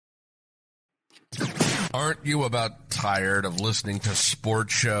Aren't you about tired of listening to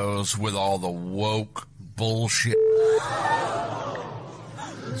sports shows with all the woke bullshit?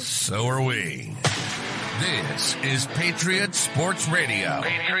 So are we. This is Patriot Sports Radio.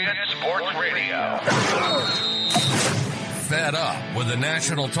 Patriot Sports Radio. Fed up with the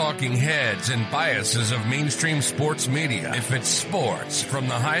national talking heads and biases of mainstream sports media. If it's sports, from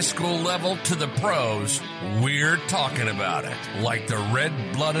the high school level to the pros, we're talking about it. Like the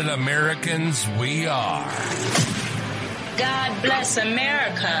red-blooded Americans we are. God bless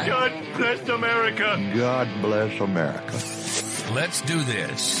America. God bless America. God bless America. Let's do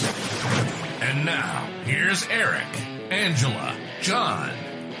this. And now, here's Eric, Angela, John,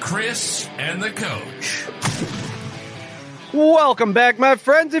 Chris, and the coach. Welcome back, my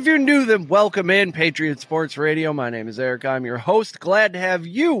friends. If you're new, then welcome in Patriot Sports Radio. My name is Eric. I'm your host. Glad to have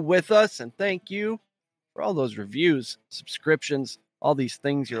you with us, and thank you for all those reviews, subscriptions, all these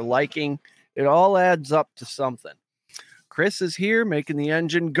things you're liking. It all adds up to something. Chris is here making the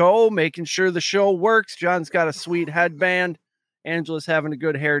engine go, making sure the show works. John's got a sweet headband. Angela's having a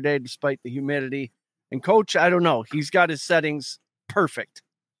good hair day despite the humidity. And Coach, I don't know. He's got his settings perfect.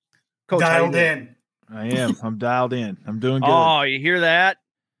 Coach, dialed in. I am. I'm dialed in. I'm doing good. Oh, you hear that?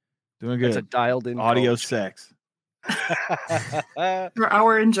 Doing good. That's a dialed in audio coach. Sex. For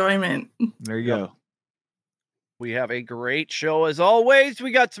our enjoyment. There you go. We have a great show as always.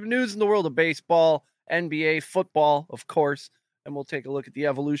 We got some news in the world of baseball, NBA, football, of course, and we'll take a look at the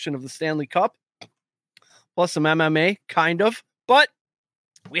evolution of the Stanley Cup, plus some MMA, kind of. But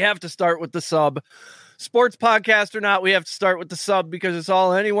we have to start with the sub. Sports podcast or not, we have to start with the sub because it's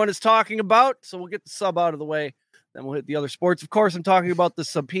all anyone is talking about. So we'll get the sub out of the way. Then we'll hit the other sports. Of course, I'm talking about the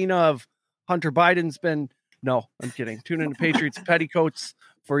subpoena of Hunter Biden's been... No, I'm kidding. Tune in to Patriots Petticoats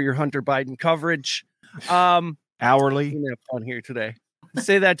for your Hunter Biden coverage. Hourly. We're going to have fun here today. I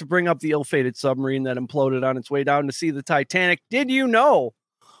say that to bring up the ill-fated submarine that imploded on its way down to see the Titanic. Did you know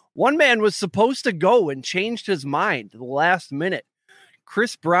one man was supposed to go and changed his mind at the last minute?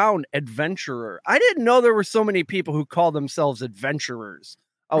 Chris Brown, adventurer. I didn't know there were so many people who call themselves adventurers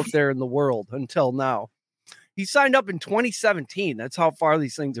out there in the world until now. He signed up in 2017. That's how far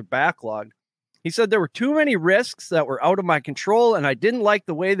these things are backlogged. He said there were too many risks that were out of my control, and I didn't like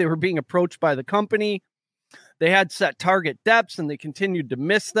the way they were being approached by the company. They had set target depths, and they continued to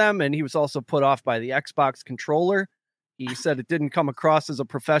miss them, and he was also put off by the Xbox controller. He said it didn't come across as a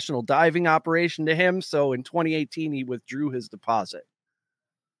professional diving operation to him, so in 2018, he withdrew his deposit.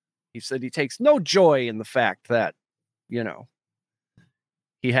 He said he takes no joy in the fact that, you know,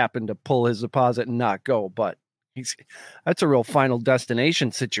 he happened to pull his deposit and not go, but that's a real Final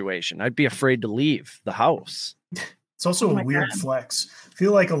Destination situation. I'd be afraid to leave the house. It's also a weird flex. I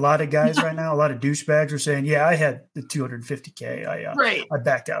feel like a lot of guys right now, a lot of douchebags are saying, yeah, I had the $250K. I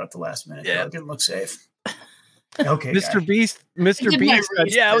backed out at the last minute. Yeah. It didn't look safe. Okay. Mr. Beast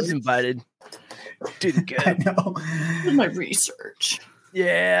said, yeah, I was invited. Did good. I know. Did my research.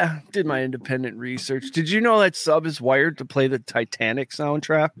 Yeah, did my independent research. Did you know that sub is wired to play the Titanic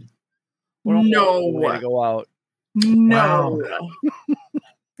soundtrack? No. Way to go out. No.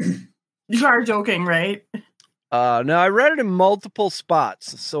 Wow. You are joking, right? No, I read it in multiple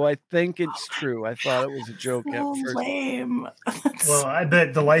spots, so I think it's true. I thought it was a joke at first. Lame. Well, I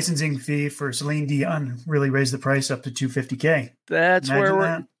bet the licensing fee for Celine Dion really raised the price up to $250K. That's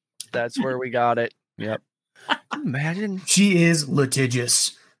where we got it. Yep. Imagine. She is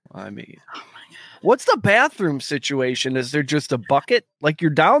litigious. I mean, what's the bathroom situation? Is there just a bucket? Like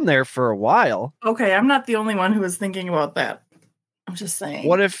you're down there for a while. Okay, I'm not the only one who was thinking about that. I'm just saying.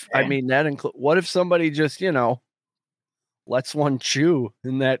 What if, what if somebody just, lets one chew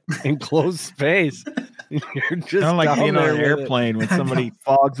in that enclosed space? You're just kind of like being on an airplane when somebody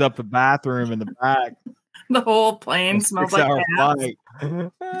fogs up the bathroom in the back. The whole plane smells like gas.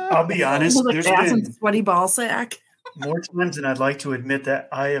 I'll be honest. There's been sweaty ball sack. More times than I'd like to admit that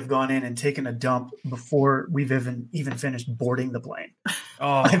I have gone in and taken a dump before we've even finished boarding the plane.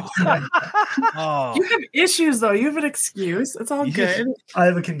 Oh. You have issues, though. You have an excuse. It's all good. I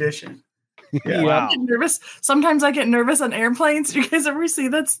have a condition. Yeah. Wow. I get nervous. Sometimes I get nervous on airplanes. Do you guys ever see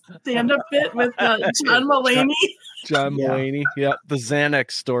that stand-up bit with John Mulaney? John Mulaney. Yep. The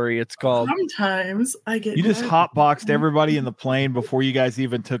Xanax story, it's called. Sometimes I get You just hotboxed everybody in the plane before you guys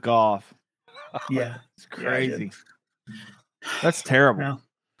even took off. Yeah. It's crazy. That's terrible. Yeah.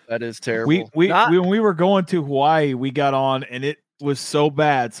 That is terrible. When we were going to Hawaii, we got on and it was so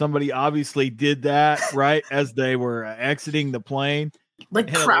bad. Somebody obviously did that right as they were exiting the plane. Like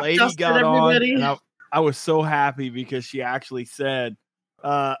and crap a lady dusted got everybody. on, and I was so happy because she actually said,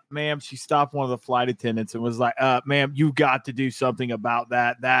 ma'am, she stopped one of the flight attendants and was like, ma'am, you got to do something about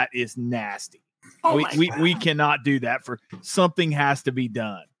that. That is nasty. We cannot do that. Something has to be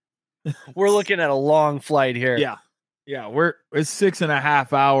done. We're looking at a long flight here. Yeah. It's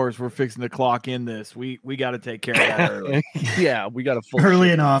 6.5 hours. We're fixing to clock in this. We got to take care of that early. Yeah, we got to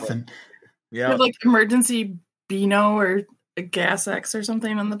early and often. Yeah, have like emergency Beano or a Gas X or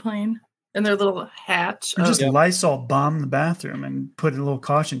something on the plane, and their little hatch. Or just Lysol bomb the bathroom and put a little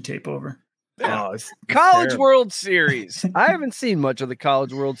caution tape over. Yeah. Oh, it's College terrible. World Series. I haven't seen much of the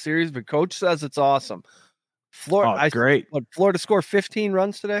College World Series, but Coach says it's awesome. Great. Florida scored 15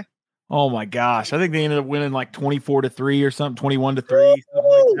 runs today? Oh my gosh. I think they ended up winning like 24-3 or something, 21-3, something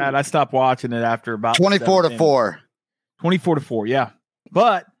like that. I stopped watching it after about 24-4. 24-4, yeah.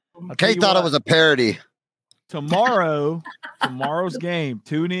 But Kate thought it was a parody. Tomorrow's game.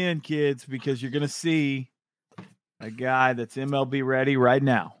 Tune in, kids, because you're gonna see a guy that's MLB ready right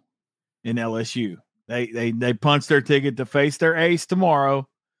now in LSU. They punched their ticket to face their ace tomorrow.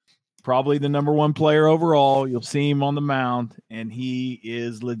 Probably the number 1 player overall. You'll see him on the mound, and he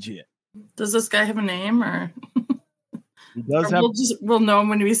is legit. Does this guy have a name, or he does we'll know him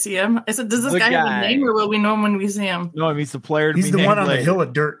when we see him? I said, does this guy have a name, or will we know him when we see him? No, he's the player. He's the one on the hill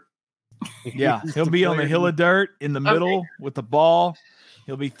of dirt. Yeah, he'll be on the hill of dirt in the middle with the ball.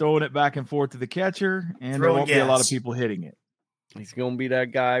 He'll be throwing it back and forth to the catcher, and there won't be a lot of people hitting it. He's going to be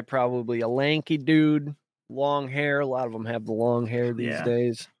that guy, probably a lanky dude, long hair. A lot of them have the long hair these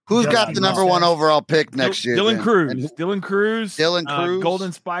days. Who's got the number 1 overall pick next year? Dylan Cruz. Dylan Cruz.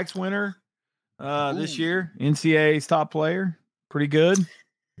 Golden Spikes winner this year. NCAA's top player. Pretty good.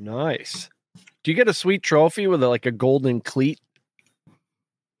 Nice. Do you get a sweet trophy with a golden cleat?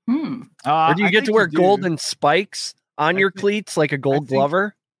 Or do you get to wear golden spikes on your cleats like a gold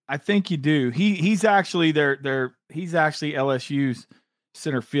glover? I think you do. He's actually he's actually LSU's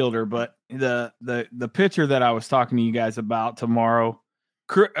center fielder, but the pitcher that I was talking to you guys about tomorrow,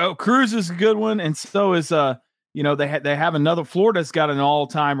 Cruz is a good one, and so is they have another. Florida's got an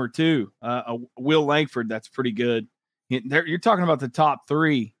all-timer too, Will Langford. That's pretty good. You're talking about the top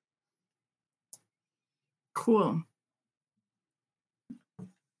 3. Cool.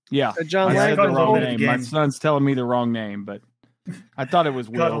 Yeah, John, I said the wrong name. My son's telling me the wrong name, but I thought it was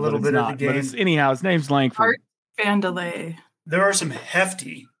Will. Got a little bit not. of the game. But anyhow, his name's Langford. Art Vandelay. There are some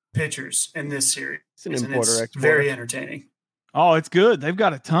hefty pitchers in this series. It's an importer, it's very entertaining. Oh, it's good. They've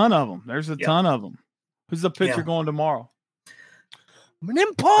got a ton of them. There's a ton of them. Who's the pitcher going tomorrow? I'm an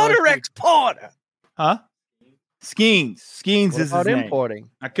importer, exporter. Huh? Skeens. Skeens is his name. Importing?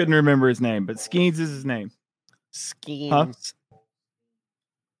 I couldn't remember his name, but Skeens is his name. Skeens. Huh?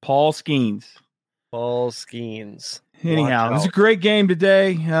 Paul Skeens. Anyhow, it was a great game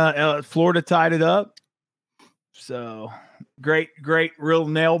today. Florida tied it up. So great, real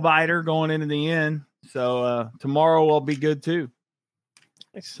nail biter going into the end. So tomorrow will be good too.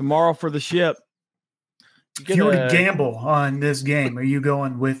 Tomorrow for the ship. If you were to gamble on this game, are you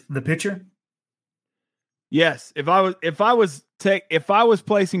going with the pitcher? Yes. If I was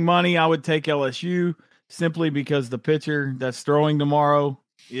placing money, I would take LSU simply because the pitcher that's throwing tomorrow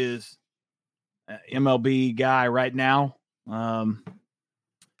is MLB guy right now.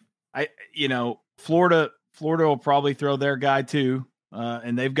 Florida will probably throw their guy too,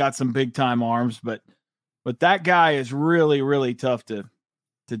 and they've got some big time arms, but that guy is really, really tough to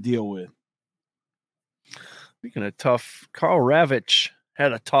deal with. Speaking of tough, Carl Ravitch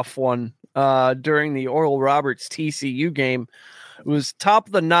had a tough one during the Oral Roberts TCU game. It was top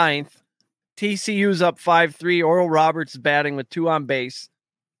of the 9th. TCU's up 5-3. Oral Roberts batting with 2 on base.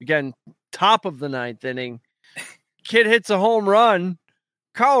 Again, top of the 9th inning. Kid hits a home run.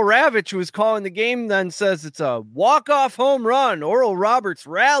 Carl Ravitch, who was calling the game, then says it's a walk-off home run. Oral Roberts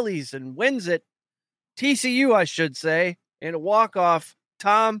rallies and wins it. TCU, I should say, and a walk-off.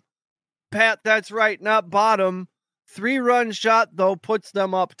 Tom, Pat, that's right, not bottom. 3-run shot, though, puts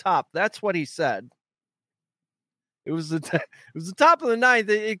them up top. That's what he said. It was the top of the 9th.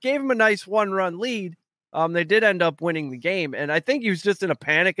 It gave him a nice 1-run lead. They did end up winning the game, and I think he was just in a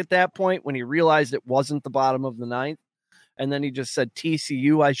panic at that point when he realized it wasn't the bottom of the 9th, and then he just said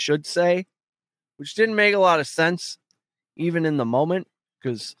TCU, I should say, which didn't make a lot of sense even in the moment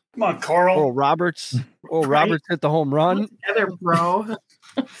because come on, Carl. Oral Roberts hit the home run. Together, bro.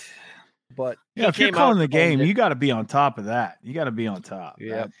 But yeah, if you're calling the game, you got to be on top of that. You got to be on top.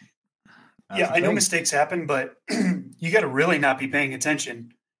 Yeah. I know mistakes happen, but you got to really not be paying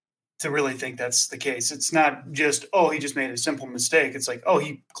attention to really think that's the case. It's not just, he just made a simple mistake. It's like,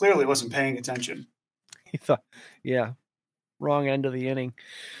 he clearly wasn't paying attention. He thought, wrong end of the inning.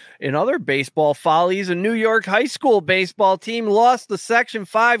 In other baseball follies, a New York high school baseball team lost the Section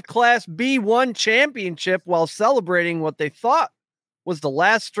 5 Class B1 championship while celebrating what they thought was the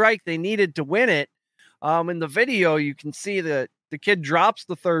last strike they needed to win it. In the video, you can see that the kid drops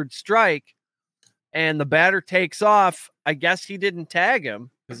the third strike and the batter takes off. I guess he didn't tag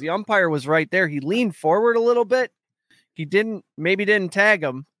him because the umpire was right there. He leaned forward a little bit. He maybe didn't tag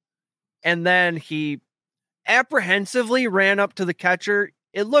him. And then he apprehensively ran up to the catcher.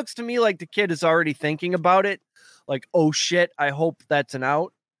 It looks to me like the kid is already thinking about it. Like, oh shit, I hope that's an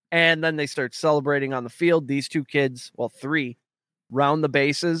out. And then they start celebrating on the field. These two kids, well, three, round the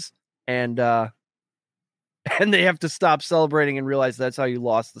bases, and they have to stop celebrating and realize that's how you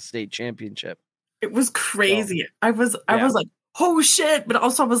lost the state championship. It was crazy. So, I was like, oh shit, but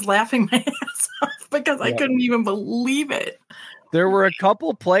also I was laughing my ass off because I couldn't even believe it. There were a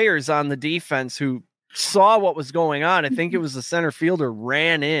couple players on the defense who saw what was going on. I think it was the center fielder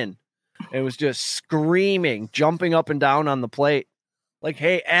ran in. It was just screaming, jumping up and down on the plate. Like,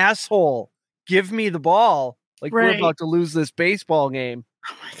 hey, asshole, give me the ball. Like, we're about to lose this baseball game.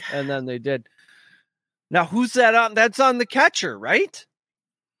 Oh my God. And then they did. Now, who's that on? That's on the catcher, right?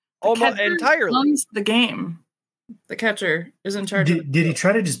 Entirely. Owns the game. The catcher is in charge. Did he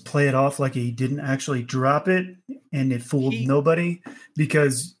try to just play it off like he didn't actually drop it and it fooled nobody?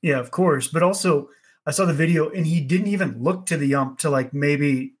 Because, yeah, of course. But also, I saw the video and he didn't even look to the ump to like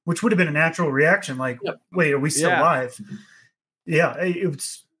maybe, which would have been a natural reaction. Like, wait, are we still live? Yeah,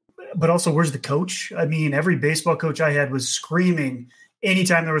 it's. But also, where's the coach? I mean, every baseball coach I had was screaming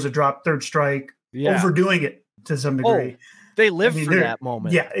anytime there was a drop, third strike, overdoing it to some degree. They live for that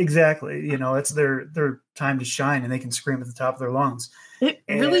moment. Yeah, exactly. You know, it's their time to shine, and they can scream at the top of their lungs. It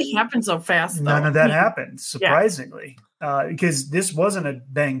really happened so fast, though. None of that happened, surprisingly, because this wasn't a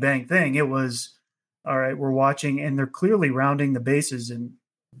bang, bang thing. It was, all right, we're watching, and they're clearly rounding the bases, and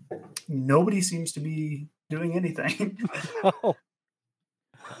nobody seems to be doing anything.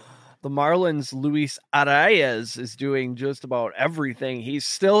 The Marlins' Luis Arias is doing just about everything. He's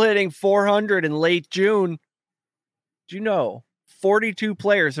still hitting 400 in late June. Do you know 42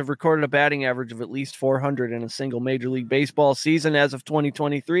 players have recorded a batting average of at least 400 in a single Major League Baseball season as of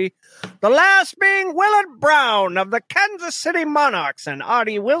 2023? The last being Willard Brown of the Kansas City Monarchs and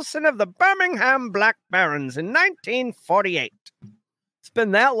Artie Wilson of the Birmingham Black Barons in 1948. It's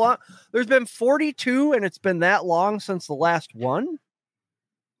been that long. There's been 42, and it's been that long since the last one?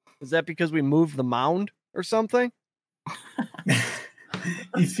 Is that because we moved the mound or something?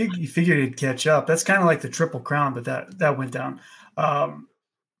 You figured it'd catch up. That's kind of like the Triple Crown, but that went down.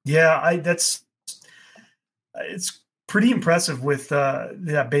 It's pretty impressive with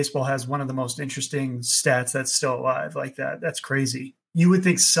that baseball has one of the most interesting stats that's still alive like that. That's crazy. You would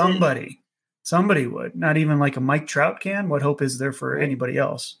think somebody would, not even like a Mike Trout can. What hope is there for anybody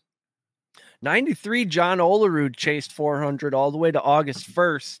else? 93, John Olerud chased 400 all the way to August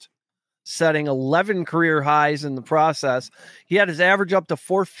 1st, setting 11 career highs in the process. He had his average up to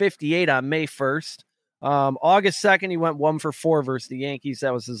 458 on May 1st. August 2nd, he went 1 for 4 versus the Yankees.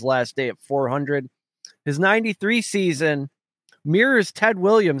 That was his last day at 400. His 93 season mirrors Ted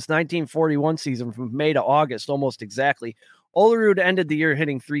Williams' 1941 season from May to August, almost exactly. Olerud ended the year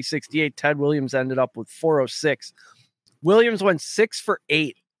hitting 368. Ted Williams ended up with 406. Williams went 6 for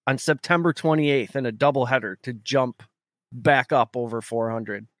 8 on September 28th in a doubleheader to jump back up over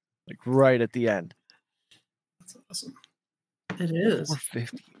 400, like right at the end. That's awesome. It is.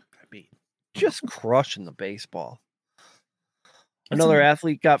 450. I mean, just crushing the baseball. Another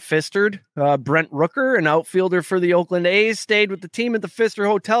athlete got fistered. Brent Rooker, an outfielder for the Oakland A's, stayed with the team at the Pfister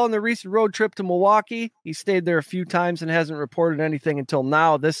Hotel on the recent road trip to Milwaukee. He stayed there a few times and hasn't reported anything until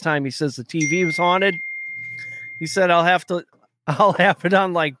now. This time he says the TV was haunted. He said, I'll have it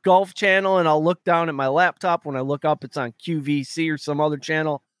on like Golf Channel, and I'll look down at my laptop. When I look up, it's on QVC or some other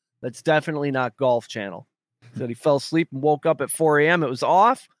channel. That's definitely not Golf Channel. He said he fell asleep and woke up at 4 a.m. It was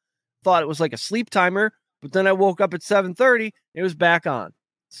off. Thought it was like a sleep timer. But then I woke up at 7:30. It was back on.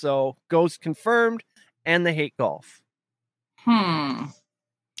 So ghost confirmed, and they hate golf. I'm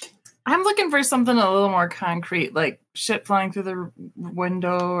looking for something a little more concrete, like shit flying through the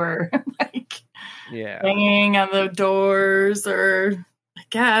window, or like hanging on the doors, or I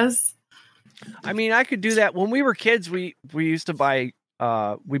guess. I mean, I could do that. When we were kids, we used to buy.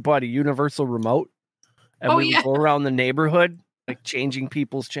 We bought a universal remote, and we would go around the neighborhood, like changing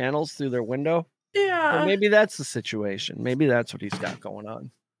people's channels through their window. Yeah. Or maybe that's the situation. Maybe that's what he's got going on.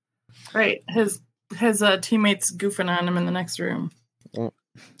 Right. His teammates goofing on him in the next room. All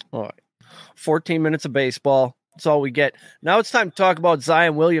right. 14 minutes of baseball. That's all we get. Now it's time to talk about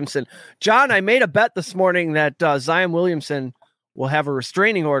Zion Williamson. John, I made a bet this morning that Zion Williamson will have a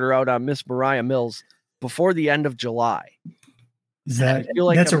restraining order out on Miss Mariah Mills before the end of July.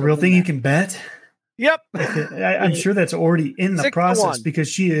 That's a real thing you can bet? Yep. I'm sure that's already in the process because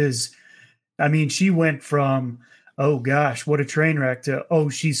she went from, oh gosh, what a train wreck to, oh,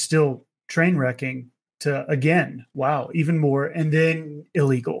 she's still train wrecking to again, wow, even more. And then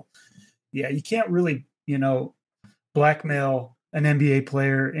illegal. Yeah. You can't really, blackmail an NBA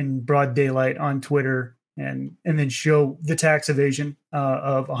player in broad daylight on Twitter and then show the tax evasion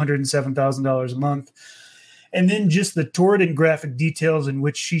of $107,000 a month. And then just the torrid and graphic details in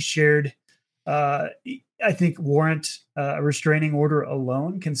which she shared, I think warrant a restraining order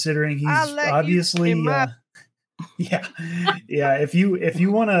alone, considering he's obviously, yeah. If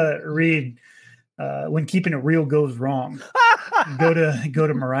you want to read When Keeping It Real Goes Wrong, go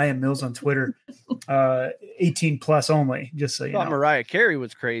to Mariah Mills on Twitter, 18 plus only. Just so you know, Mariah Carey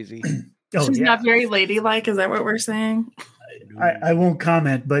was crazy. She's not very ladylike. Is that what we're saying? I won't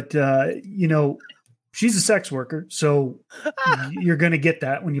comment, but she's a sex worker, so you're going to get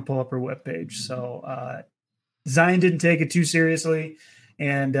that when you pull up her webpage. So Zion didn't take it too seriously,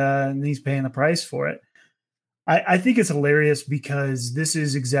 and he's paying the price for it. I think it's hilarious because this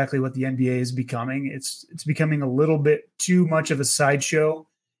is exactly what the NBA is becoming. It's becoming a little bit too much of a sideshow,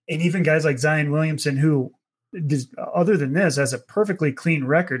 and even guys like Zion Williamson, who, other than this, has a perfectly clean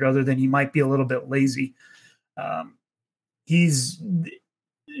record, other than he might be a little bit lazy. He's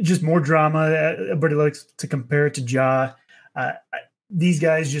just more drama. Everybody likes to compare it to Ja. These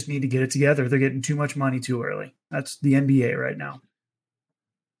guys just need to get it together. They're getting too much money too early. That's the NBA right now.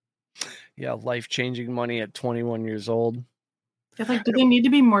 Yeah, life-changing money at 21 years old. Do they need to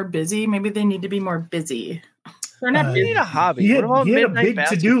be more busy? Maybe they need to be more busy. They're not. They need a hobby. He had a big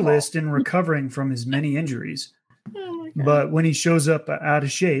to-do list in recovering from his many injuries. But when he shows up out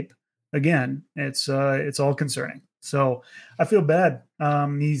of shape, again, it's all concerning. So I feel bad.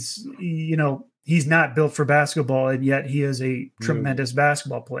 He's not built for basketball, and yet he is a tremendous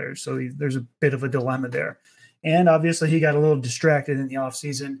basketball player. So there's a bit of a dilemma there. And obviously he got a little distracted in the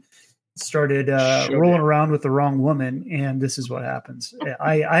offseason, started rolling around with the wrong woman, and this is what happens.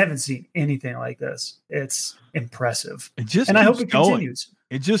 I haven't seen anything like this. It's impressive. I hope it continues.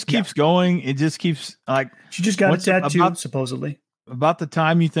 It just keeps going. It just keeps she just got a tattoo supposedly. About the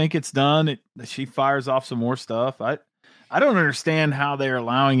time you think it's done, she fires off some more stuff. I don't understand how they're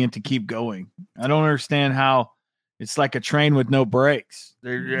allowing it to keep going. I don't understand how it's like a train with no brakes.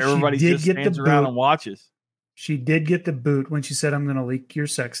 Everybody just stands around and watches. She did get the boot when she said, "I'm going to leak your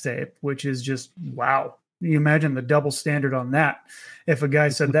sex tape," which is just wow. You imagine the double standard on that. If a guy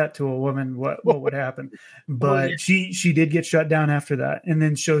said that to a woman, what would happen? But she did get shut down after that. And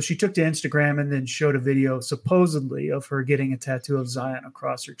then she took to Instagram and then showed a video supposedly of her getting a tattoo of Zion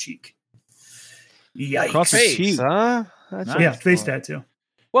across her cheek. Yikes. Across the cheek, huh? That's face tattoo.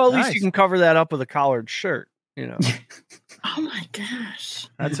 Well, at least you can cover that up with a collared shirt, Oh my gosh.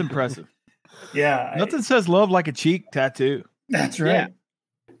 That's impressive. Yeah. Nothing says love like a cheek tattoo. That's right. Yeah.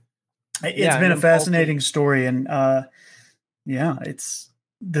 It's been a fascinating story. And it's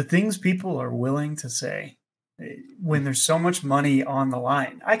the things people are willing to say when there's so much money on the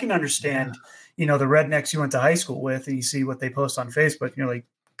line. I can understand, the rednecks you went to high school with and you see what they post on Facebook, you're like,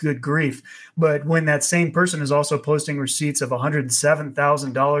 good grief. But when that same person is also posting receipts of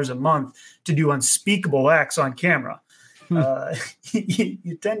 $107,000 a month to do unspeakable acts on camera,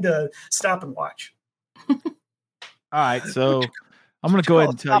 you tend to stop and watch. All right. So I'm going to go ahead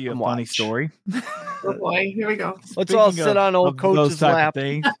and tell you a funny story. Oh boy, here we go. Let's all sit on old coach's lap.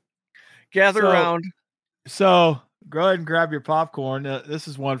 Gather around. So go ahead and grab your popcorn. This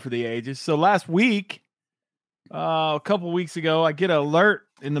is one for the ages. So last week, a couple weeks ago, I get an alert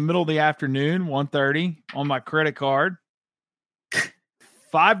in the middle of the afternoon, 1:30 on my credit card.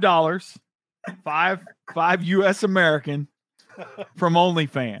 $5, five US American from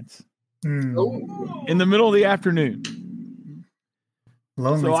OnlyFans in the middle of the afternoon.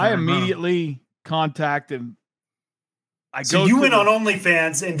 So I immediately contact him. So you went on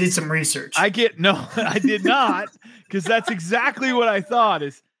OnlyFans and did some research. I did not, because that's exactly what I thought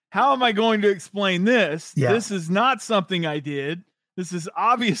is, how am I going to explain this? Yeah. This is not something I did. This is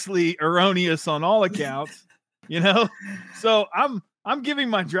obviously erroneous on all accounts, So I'm giving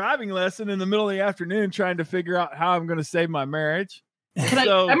my driving lesson in the middle of the afternoon, trying to figure out how I'm going to save my marriage. I'm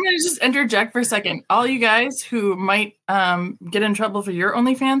going to just interject for a second. All you guys who might get in trouble for your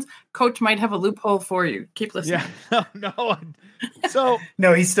OnlyFans, Coach might have a loophole for you. Keep listening. Yeah, no. So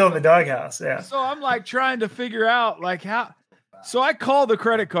no, he's still in the doghouse. Yeah. So I'm trying to figure out how. So I call the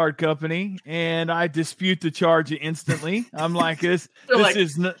credit card company and I dispute the charge instantly. I'm like, this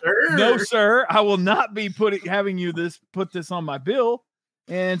is no, sir. I will not be having you put this on my bill.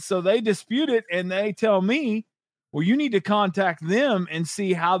 And so they dispute it and they tell me, Well, you need to contact them and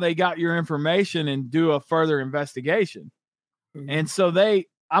see how they got your information and do a further investigation. Mm-hmm. And so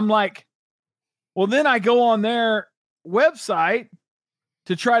I'm like, well, then I go on their website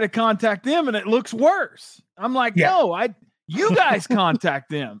to try to contact them, and it looks worse. I'm like, no, you guys contact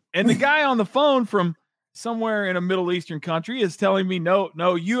them. And the guy on the phone from somewhere in a Middle Eastern country is telling me,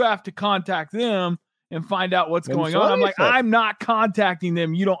 no, you have to contact them and find out what's going on. I'm like, I'm not contacting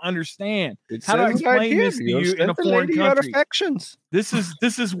them. You don't understand. How do I explain this to you in a foreign country? This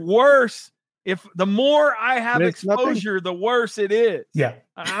is worse. If the more I have exposure, the worse it is. Yeah.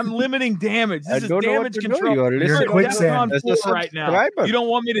 I'm limiting damage. This is damage control. You're quicksand right now. You don't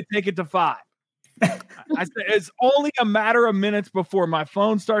want me to take it to 5. I said it's only a matter of minutes before my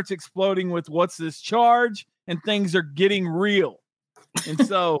phone starts exploding with what's this charge, and things are getting real. And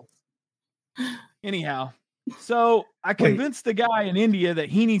so anyhow, so I convinced the guy in India that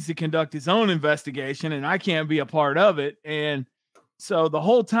he needs to conduct his own investigation and I can't be a part of it. And so the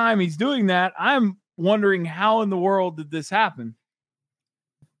whole time he's doing that, I'm wondering how in the world did this happen?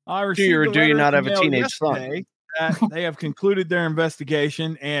 Do you not have a teenage son? That they have concluded their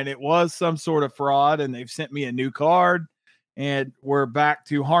investigation and it was some sort of fraud, and they've sent me a new card and we're back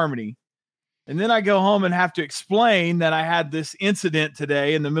to harmony. And then I go home and have to explain that I had this incident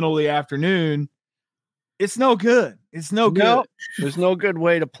today in the middle of the afternoon. It's no good. It's no good. No, there's no good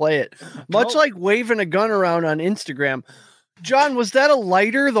way to play it. Much like waving a gun around on Instagram. John, was that a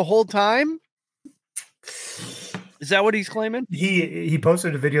lighter the whole time? Is that what he's claiming? He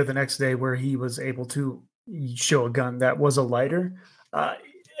posted a video the next day where he was able to show a gun that was a lighter.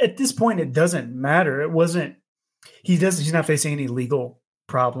 At this point, it doesn't matter. It wasn't. He's not facing any legal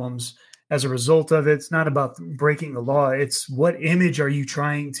problems as a result of it. It's not about breaking the law. It's what image are you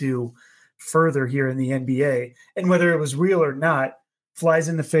trying to further here in the NBA, and whether it was real or not flies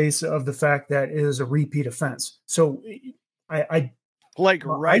in the face of the fact that it is a repeat offense. So I bet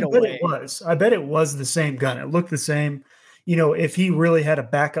it was the same gun. It looked the same. You know, if he really had a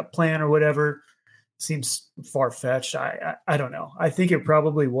backup plan or whatever, seems far-fetched. I don't know. I think it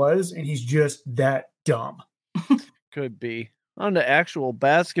probably was, and he's just that dumb. Could be. On to actual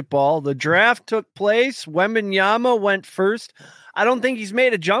basketball. The draft took place. Wembanyama went first. I don't think he's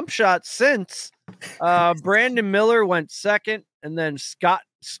made a jump shot since. Brandon Miller went second, and then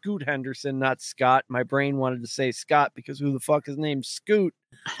Scoot Henderson, not Scott. My brain wanted to say Scott because who the fuck is named Scoot?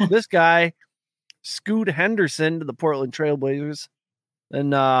 This guy, Scoot Henderson, to the Portland Trailblazers.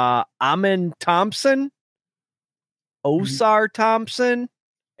 Then Amin Thompson, Osar Thompson,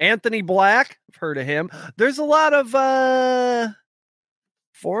 Anthony Black. I've heard of him. There's a lot of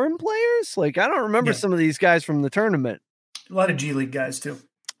foreign players. Like, I don't remember some of these guys from the tournament. A lot of G League guys, too.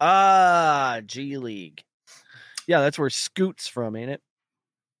 G League. Yeah, that's where Scoot's from, ain't it?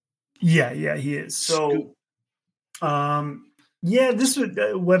 Yeah, he is. So, this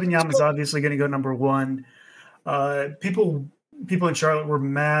Wembanyama is obviously going to go number 1. People in Charlotte were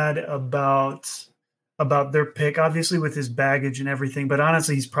mad about their pick, obviously with his baggage and everything. But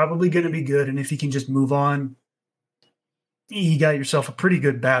honestly, he's probably going to be good. And if he can just move on, you got yourself a pretty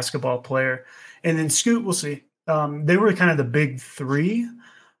good basketball player. And then Scoot, we'll see. They were kind of the big 3,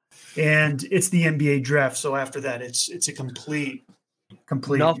 and it's the NBA draft. So after that, it's a complete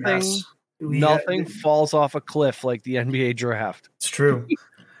mess. Nothing falls off a cliff like the NBA draft. It's true.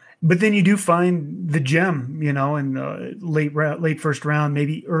 But then you do find the gem, in the late first round,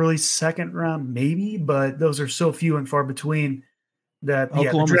 maybe early second round, maybe. But those are so few and far between that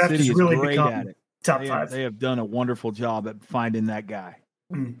Oklahoma the draft City has really become at it. Top 5. They have done a wonderful job at finding that guy.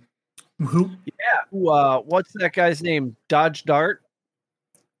 Who? Yeah. What's that guy's name? Dodge Dart?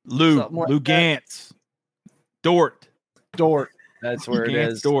 Lou Gantz. Dort. That's where it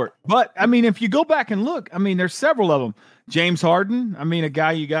is. Dort. But, I mean, if you go back and look, I mean, there's several of them. James Harden, I mean, a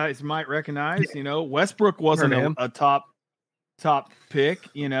guy you guys might recognize. Westbrook wasn't a top pick.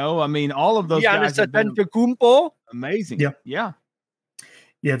 I mean, all of those guys have been amazing. Yeah.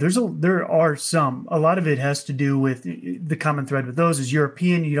 There are some. A lot of it has to do with the common thread with those is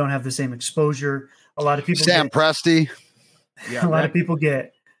European. You don't have the same exposure. A lot of people. Sam Presti. Yeah, a lot of people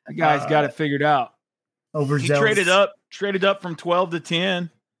get. That guy's got it figured out. Overzealous. He traded up from 12 to 10.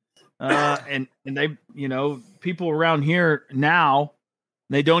 And they, people around here now,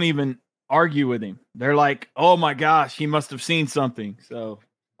 they don't even argue with him. They're like, oh my gosh, he must have seen something. So,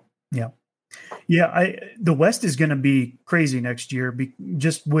 the West is going to be crazy next year,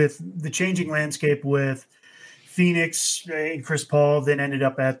 just with the changing landscape with Phoenix and Chris Paul, then ended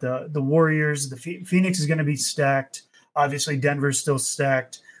up at the Warriors. The Phoenix is going to be stacked. Obviously, Denver's still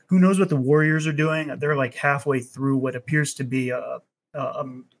stacked. Who knows what the Warriors are doing? They're like halfway through what appears to be a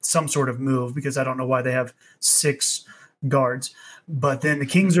some sort of move, because I don't know why they have 6 guards. But then the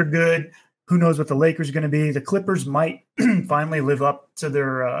Kings are good. Who knows what the Lakers are going to be? The Clippers might finally live up to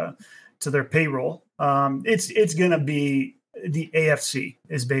their payroll. It's going to be the AFC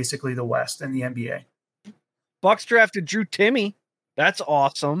is basically the West and the NBA. Bucks drafted Drew Timme. That's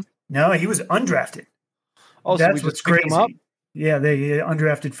awesome. No, he was undrafted. Oh, that's so what's crazy. Yeah, they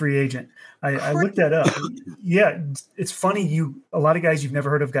undrafted free agent. I looked that up. Yeah, it's funny. A lot of guys you've never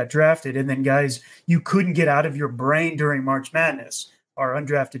heard of got drafted, and then guys you couldn't get out of your brain during March Madness are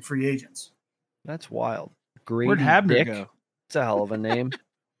undrafted free agents. That's wild. Grady Where'd Habner Dick. go? It's a hell of a name.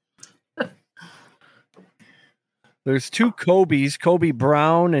 There's 2 Kobes, Kobe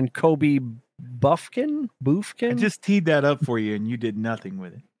Brown and Kobe Boofkin. I just teed that up for you, and you did nothing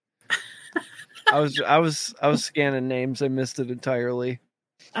with it. I was scanning names. I missed it entirely.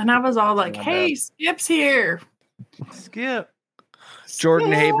 And I was all like, "Hey, Skip's here." Skip.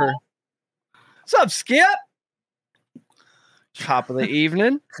 Jordan Haber. What's up, Skip? Top of the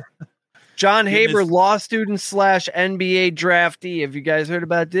evening. John Haber, law student / NBA draftee. Have you guys heard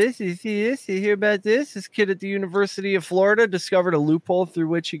about this? You see this? You hear about this? This kid at the University of Florida discovered a loophole through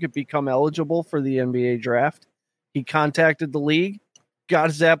which he could become eligible for the NBA draft. He contacted the league, got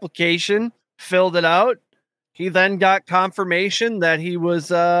his application, filled it out. He then got confirmation that he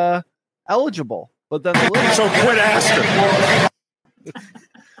was eligible. But then So quit asking.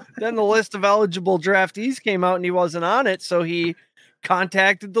 Then the list of eligible draftees came out and he wasn't on it. So he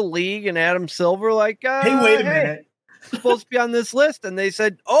contacted the league and Adam Silver like, hey, wait a minute. Supposed to be on this list. And they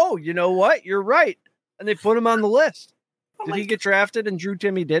said, oh, you know what? You're right. And they put him on the list. Did he get drafted and Drew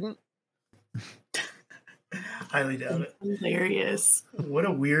Timme didn't? Highly doubt it. Hilarious. What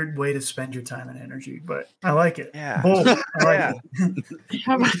a weird way to spend your time and energy, but I like it. Yeah. Bold. I like it.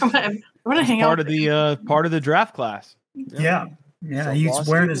 I'm gonna hang part out. Part of the draft class. Yeah. He's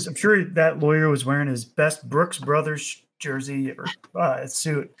wearing his. I'm sure that lawyer was wearing his best Brooks Brothers jersey or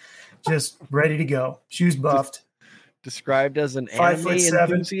suit, just ready to go. Shoes buffed. Described as an 5'7"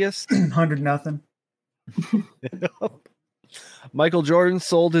 enthusiast. 100-0. Michael Jordan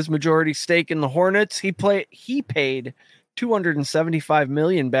sold his majority stake in the Hornets. He paid $275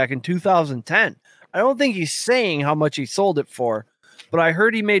 million back in 2010. I don't think he's saying how much he sold it for, but I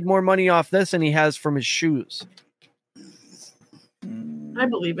heard he made more money off this than he has from his shoes. I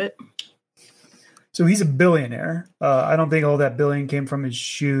believe it. So he's a billionaire. I don't think all that billion came from his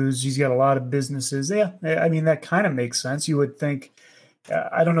shoes. He's got a lot of businesses. Yeah, I mean, that kind of makes sense. You would think,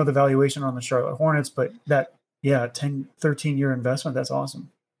 I don't know the valuation on the Charlotte Hornets, but that, 10, 13-year investment, that's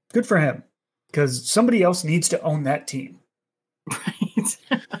awesome. Good for him, because somebody else needs to own that team. Right.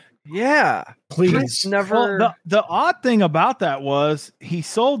 Yeah. Please. Never. Well, the odd thing about that was he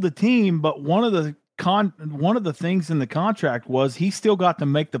sold the team, but one of the things in the contract was he still got to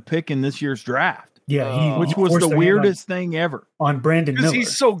make the pick in this year's draft. Yeah, which was the weirdest thing ever on Brandon Miller. Because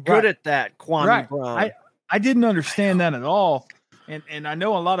he's so good at that, Kwame Brown. I didn't understand that at all, and I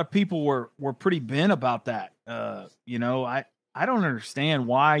know a lot of people were pretty bent about that. I don't understand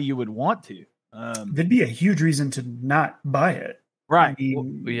why you would want to. There'd be a huge reason to not buy it. Right. I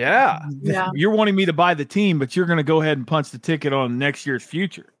mean, yeah. You're wanting me to buy the team, but you're going to go ahead and punch the ticket on next year's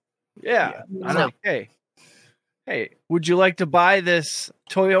future. Yeah. I'm like, hey, would you like to buy this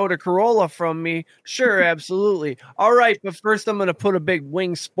Toyota Corolla from me? Sure, absolutely. All right, but first I'm going to put a big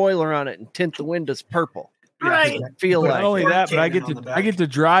wing spoiler on it and tint the windows purple. Right. Feel Not like only that, but I get to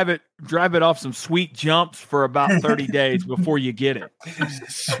drive it off some sweet jumps for about 30 days before you get it.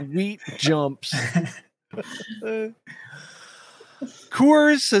 Sweet jumps.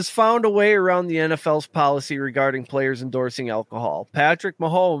 Coors has found a way around the NFL's policy regarding players endorsing alcohol. Patrick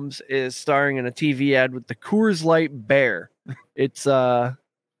Mahomes is starring in a TV ad with the Coors Light Bear. It's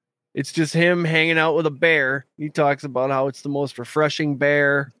just him hanging out with a bear. He talks about how it's the most refreshing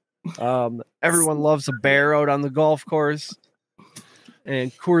bear. Everyone loves a bear out on the golf course.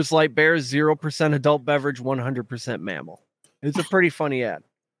 And Coors Light Bear is 0% adult beverage, 100% mammal. It's a pretty funny ad.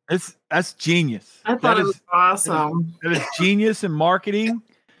 That's genius. I thought it was awesome. That is genius in marketing.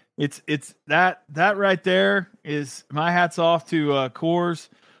 It's that right there is my hats off to Coors,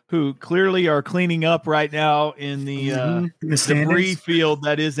 who clearly are cleaning up right now in the debris field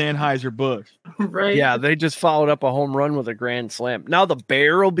that is Anheuser-Busch. Right. Yeah, they just followed up a home run with a grand slam. Now the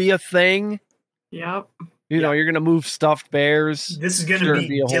bear will be a thing. Yep. You know, you're going to move stuffed bears. This is going to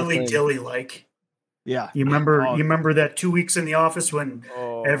be dilly like. Yeah. You remember that 2 weeks in the office when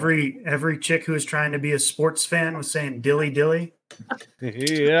every chick who was trying to be a sports fan was saying dilly?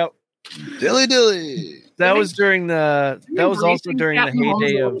 Yep. Dilly. That was during the. That was also during the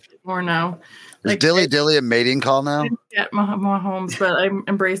heyday of. More now. Is Dilly a mating call now? At Mahomes, but I'm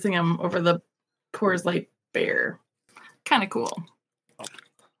embracing him over the Coors Light Bear. Kind of cool.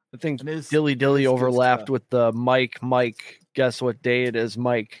 I think Dilly overlapped with the Mike. Guess what day it is?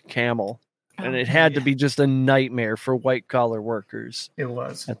 Mike Camel, and it had to be just a nightmare for white collar workers. It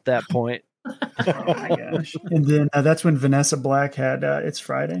was at that point. Oh my gosh! And then that's when Vanessa Black had "It's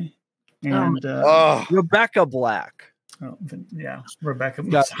Friday," and Rebecca Black. Oh, yeah, Rebecca.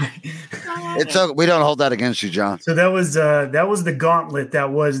 It's we don't hold that against you, John. So that was the gauntlet.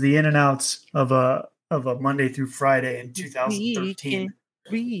 That was the in and outs of a Monday through Friday in 2013.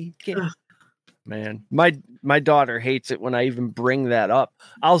 Man, my daughter hates it when I even bring that up.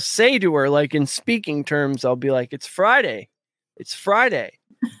 I'll say to her, like in speaking terms, I'll be like, "It's Friday. It's Friday.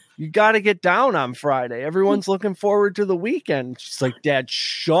 You got to get down on Friday. Everyone's looking forward to the weekend." She's like, "Dad,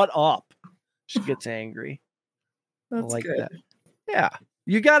 shut up." She gets angry. That's like good. That. Yeah.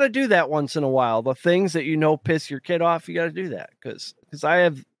 You got to do that once in a while. The things that piss your kid off, you got to do that because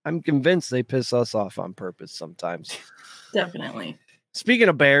I'm convinced they piss us off on purpose sometimes. Definitely. Speaking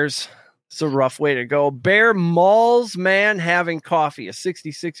of bears, it's a rough way to go. Bear mauls man having coffee. A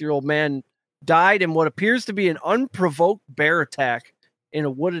 66-year-old man died in what appears to be an unprovoked bear attack in a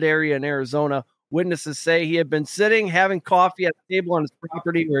wooded area in Arizona. Witnesses say he had been sitting having coffee at the table on his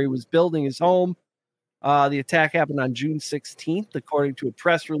property where he was building his home. The attack happened on June 16th, according to a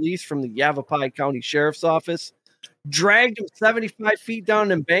press release from the Yavapai County Sheriff's Office. Dragged him 75 feet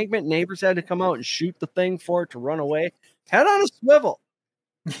down an embankment. Neighbors had to come out and shoot the thing for it to run away. Head on a swivel.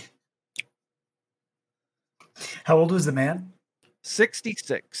 How old was the man?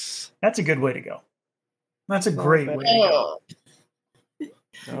 66. That's a good way to go. That's a great way to go.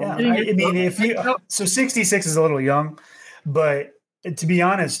 Yeah, I mean, if you 66 is a little young, but to be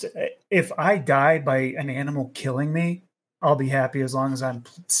honest, if I die by an animal killing me, I'll be happy as long as I'm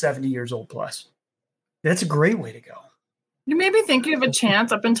 70 years old plus. That's a great way to go. You maybe think you have a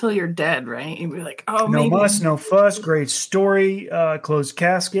chance up until you're dead, right? You'd be like, oh, no maybe. muss, no fuss, great story, closed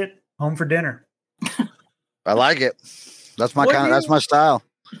casket, home for dinner. I like it. That's my that's my style.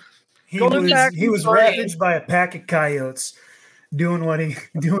 He was ravaged by a pack of coyotes, doing what he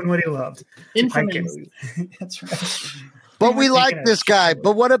loved. That's right. But we like this guy.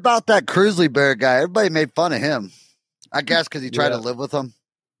 But what about that grizzly bear guy? Everybody made fun of him. I guess because he tried to live with them.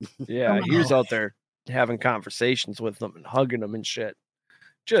 Yeah, he was out there having conversations with them and hugging them and shit.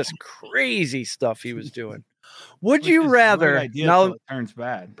 Just crazy stuff he was doing. Would you rather now it turns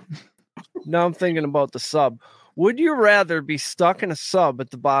bad? Now I'm thinking about the sub. Would you rather be stuck in a sub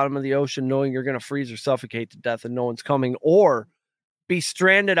at the bottom of the ocean knowing you're going to freeze or suffocate to death and no one's coming, or be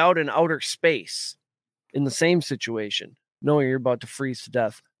stranded out in outer space in the same situation knowing you're about to freeze to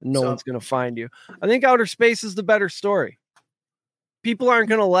death and no one's going to find you? I think outer space is the better story. People aren't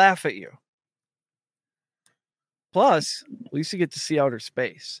going to laugh at you. Plus, at least you get to see outer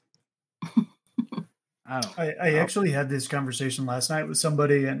space. I actually had this conversation last night with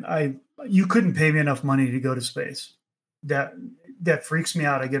somebody, and you couldn't pay me enough money to go to space. That freaks me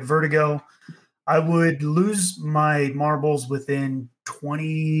out. I get vertigo. I would lose my marbles within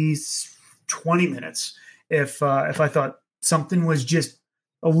 20 minutes if I thought something was just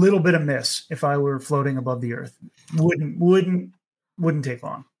a little bit amiss. If I were floating above the earth, wouldn't take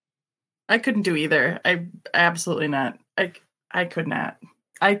long. I couldn't do either. I absolutely not. I could not.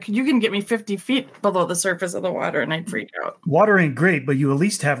 You can get me 50 feet below the surface of the water and I'd freak out. Water ain't great, but you at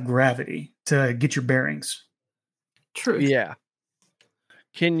least have gravity to get your bearings. True. Yeah.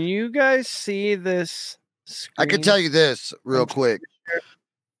 Can you guys see this screen? I can tell you this real quick.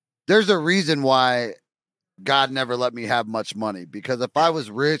 There's a reason why God never let me have much money, because if I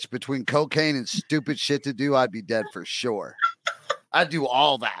was rich between cocaine and stupid shit to do, I'd be dead for sure. I'd do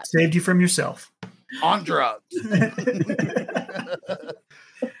all that. Saved you from yourself. On drugs.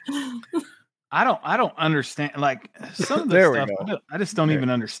 I don't understand, like, some of the stuff. I just don't even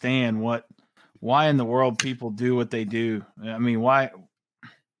understand why in the world people do what they do. I mean, why?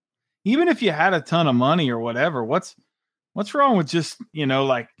 Even if you had a ton of money or whatever, what's wrong with just,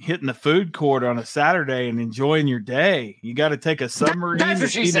 like hitting the food court on a Saturday and enjoying your day? You got to take a submarine. That's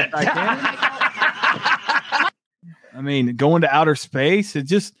what she said. I mean, going to outer space, it's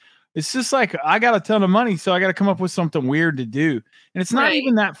just like, I got a ton of money, so I got to come up with something weird to do, and it's not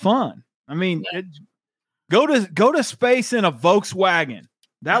even that fun. I mean, go to space in a Volkswagen.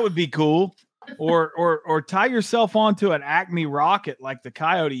 That would be cool. Or tie yourself onto an Acme rocket like the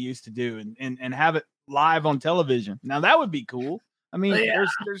Coyote used to do, and have it live on television. Now that would be cool. I mean,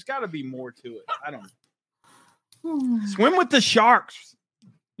 there's got to be more to it. I don't know. Swim with the sharks.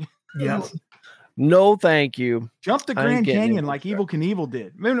 Yeah. No, thank you. Jump the Grand Canyon like Evel Knievel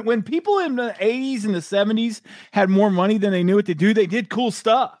did. When people in the 80s and the 70s had more money than they knew what to do, they did cool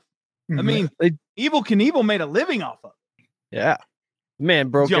stuff. Mm-hmm. I mean, Evel Knievel made a living off of it. Yeah. Man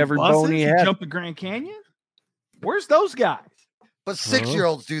broke every bone he had. Jump the Grand Canyon? Where's those guys? But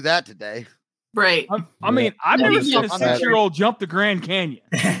 6-year-olds do that today. Right. I mean, I've never seen a 6-year-old jump the Grand Canyon.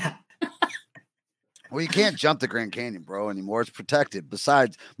 Well, you can't jump the Grand Canyon, bro, anymore. It's protected.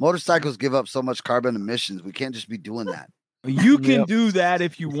 Besides, motorcycles give up so much carbon emissions. We can't just be doing that. You can do that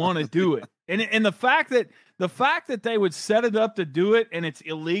if you want to do it. And the fact that they would set it up to do it and it's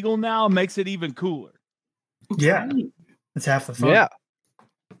illegal now makes it even cooler. Yeah. It's half the fun. Yeah.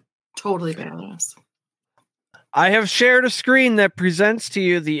 Totally badass. I have shared a screen that presents to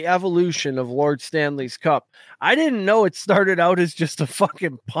you the evolution of Lord Stanley's Cup. I didn't know it started out as just a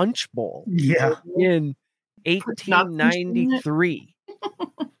fucking punch bowl. Yeah. In 1893.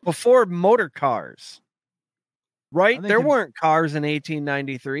 Before motor cars. Right? There weren't cars in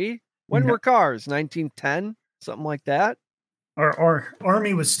 1893. When were cars? 1910? Something like that? Our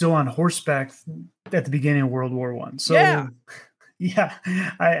army was still on horseback at the beginning of World War I. So, yeah,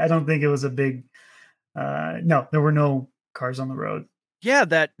 I don't think it was a big... no, there were no cars on the road. Yeah,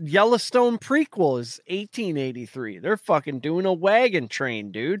 that Yellowstone prequel is 1883. They're fucking doing a wagon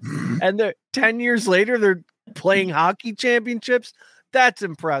train, dude. And 10 years later, they're playing hockey championships. That's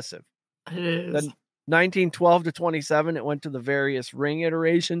impressive. It is. Then 1912 to 27, it went to the various ring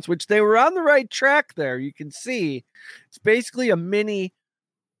iterations, which they were on the right track there. You can see it's basically a mini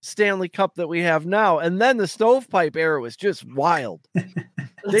Stanley Cup that we have now. And then the stovepipe era was just wild.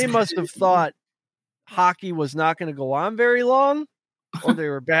 They must have thought hockey was not going to go on very long, or they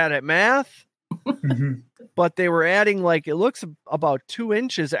were bad at math, but they were adding it looks about 2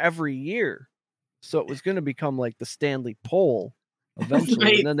 inches every year. So it was going to become like the Stanley Pole eventually.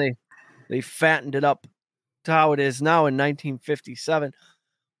 Right. And then they fattened it up to how it is now in 1957.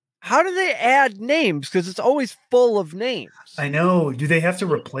 How do they add names? Because it's always full of names. I know. Do they have to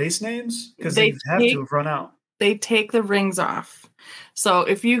replace names? Because they have to have run out. They take the rings off. So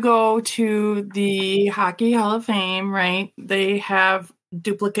if you go to the Hockey Hall of Fame, right, they have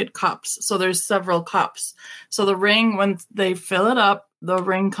duplicate cups. So there's several cups. So the ring, when they fill it up, the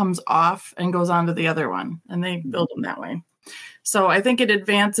ring comes off and goes on to the other one. And they build them that way. So I think it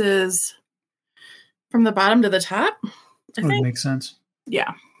advances from the bottom to the top. That would make sense.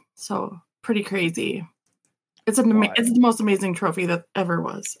 Yeah. So pretty crazy. It's the most amazing trophy that ever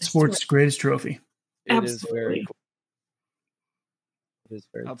was. Sports' greatest trophy. It is very cool. It is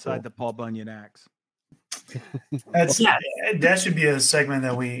very outside cool. the Paul Bunyan axe. That should be a segment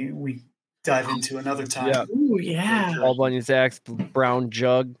that we dive into another time. Yeah. Ooh, yeah. Paul Bunyan's axe, brown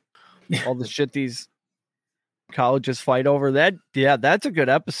jug, all the shit these colleges fight over. That's a good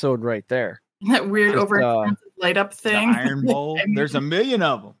episode right there. That weird light up thing. The Iron Bowl. There's a million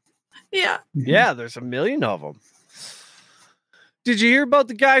of them. Yeah. Yeah, there's a million of them. Did you hear about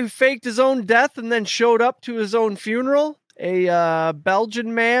the guy who faked his own death and then showed up to his own funeral? A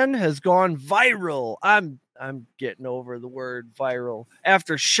Belgian man has gone viral. I'm getting over the word viral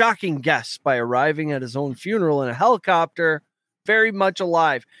after shocking guests by arriving at his own funeral in a helicopter, very much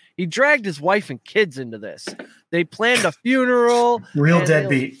alive. He dragged his wife and kids into this. They planned a funeral. Real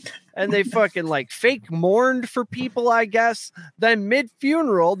deadbeat. And they fucking fake mourned for people, I guess. Then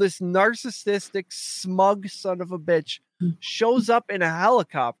mid-funeral, this narcissistic, smug son of a bitch shows up in a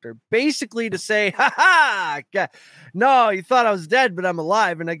helicopter, basically to say, ha, no, you thought I was dead, but I'm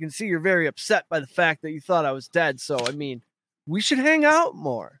alive, and I can see you're very upset by the fact that you thought I was dead. So, I mean, we should hang out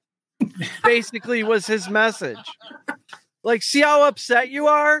more. Basically was his message. See how upset you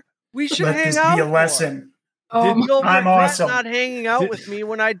are? We should hang out. Let this be a lesson. I'm awesome. Not hanging out with me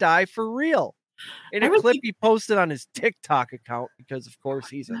when I die for real. In a clip he posted on his TikTok account, because of course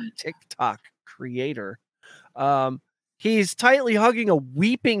he's a TikTok creator. He's tightly hugging a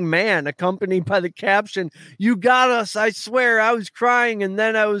weeping man, accompanied by the caption, "You got us. I swear I was crying and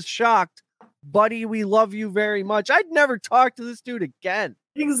then I was shocked. Buddy, we love you very much." I'd never talk to this dude again.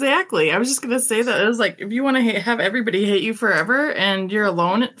 Exactly. I was just going to say that. It was if you want to have everybody hate you forever and you're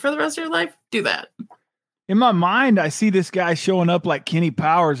alone for the rest of your life, do that. In my mind, I see this guy showing up like Kenny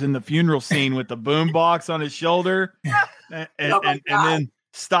Powers in the funeral scene with the boombox on his shoulder and then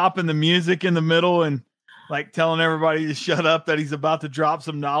stopping the music in the middle and telling everybody to shut up, that he's about to drop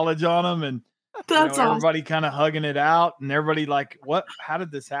some knowledge on them. And that's everybody kind of hugging it out and everybody what? How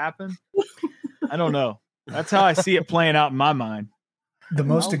did this happen? I don't know. That's how I see it playing out in my mind. The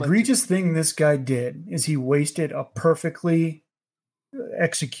most egregious thing this guy did is he wasted a perfectly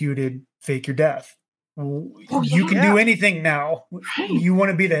executed fake your death. You can do anything now. Right. You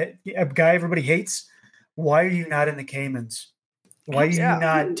want to be the guy everybody hates? Why are you not in the Caymans? Why are you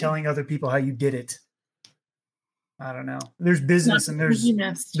not telling other people how you did it? I don't know. There's business and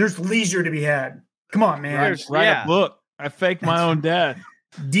there's leisure to be had. Come on, man. Write a book. I faked my own death.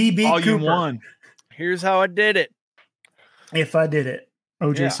 DB All Cooper. You won. Here's how I did it. If I did it.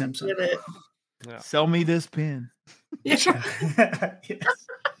 OJ Simpson. Did it. Yeah. Sell me this pin. Yes.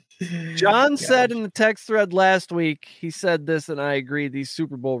 John said in the text thread last week, he said this, and I agree, these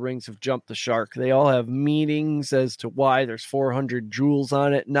Super Bowl rings have jumped the shark. They all have meanings as to why there's 400 jewels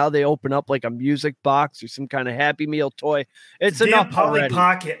on it. Now they open up like a music box or some kind of Happy Meal toy. It's enough Polly already.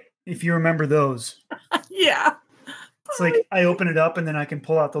 Pocket, if you remember those. Yeah. It's like I open it up and then I can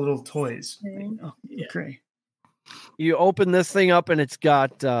pull out the little toys. Okay. You open this thing up and it's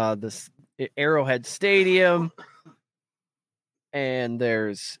got this Arrowhead Stadium, and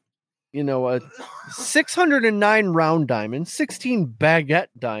there's 609 round diamonds, 16 baguette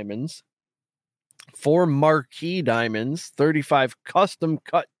diamonds, 4 marquee diamonds, 35 custom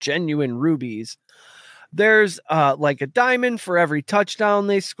cut genuine rubies. There's like a diamond for every touchdown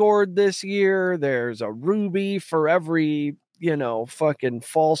they scored this year. There's a ruby for every, fucking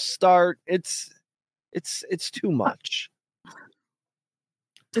false start. It's too much.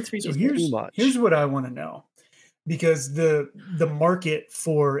 It's so too much. Here's what I want to know. Because the market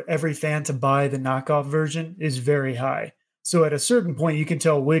for every fan to buy the knockoff version is very high. So at a certain point, you can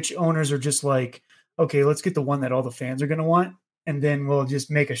tell which owners are just like, okay, let's get the one that all the fans are going to want. And then we'll just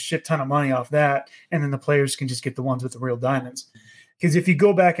make a shit ton of money off that. And then the players can just get the ones with the real diamonds. Because if you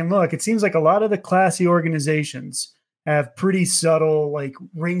go back and look, it seems like a lot of the classy organizations have pretty subtle like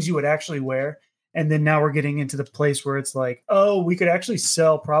rings you would actually wear. And then now we're getting into the place where it's like, oh, we could actually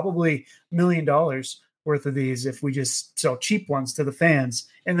sell probably $1 million worth of these if we just sell cheap ones to the fans.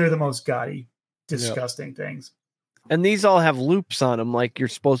 And they're the most gaudy, disgusting things. And these all have loops on them, like you're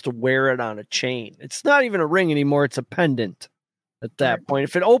supposed to wear it on a chain. It's not even a ring anymore. It's a pendant at that point.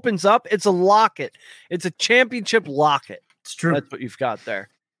 If it opens up, it's a locket. It's a championship locket. It's true. That's what you've got there.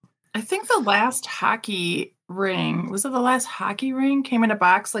 I think the last hockey ring, was it the last hockey ring? Came in a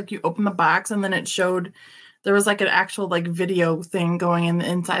box, like you open the box and then it showed, there was like an actual like video thing going in the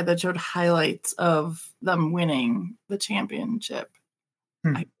inside that showed highlights of them winning the championship,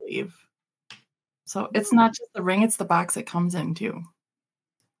 I believe. So it's not just the ring, it's the box it comes in too.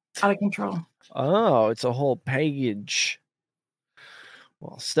 Out of control. Oh, it's a whole package.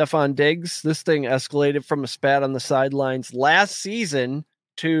 Well, Stefon Diggs, this thing escalated from a spat on the sidelines last season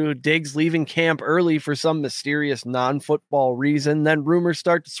to Diggs leaving camp early for some mysterious non-football reason. Then rumors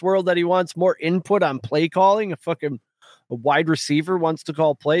start to swirl that he wants more input on play calling. A wide receiver wants to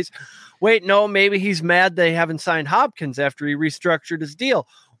call plays. Wait, no, maybe he's mad they haven't signed Hopkins after he restructured his deal.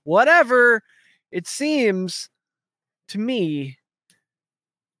 Whatever. It seems to me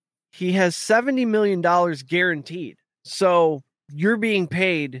he has $70 million guaranteed. So you're being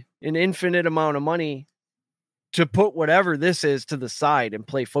paid an infinite amount of money to put whatever this is to the side and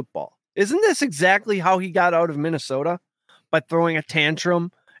play football. Isn't this exactly how he got out of Minnesota? By throwing a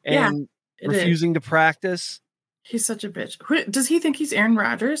tantrum and refusing to practice? He's such a bitch. Does he think he's Aaron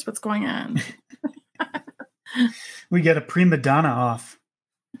Rodgers? What's going on? We get a prima donna off.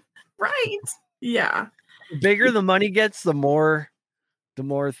 Right. Yeah. The bigger the money gets, the more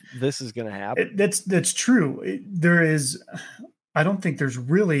this is going to happen. That's true. I don't think there's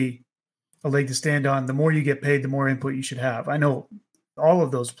really a leg to stand on. The more you get paid, the more input you should have. I know all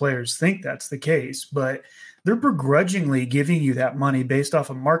of those players think that's the case, but they're begrudgingly giving you that money based off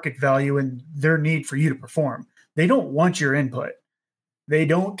of market value and their need for you to perform. They don't want your input. They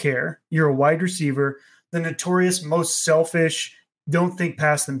don't care. You're a wide receiver, the notorious most selfish, don't think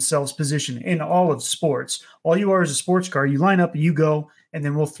past themselves position in all of sports. All you are is a sports car. You line up, you go, and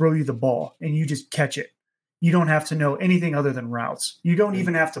then we'll throw you the ball and you just catch it. You don't have to know anything other than routes. You don't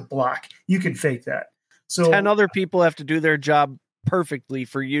even have to block. You can fake that. So 10 other people have to do their job perfectly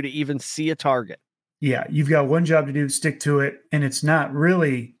for you to even see a target. Yeah, you've got one job to do, stick to it, and it's not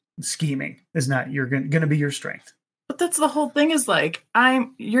really scheming. It's not you're going to be your strength. But that's the whole thing is like,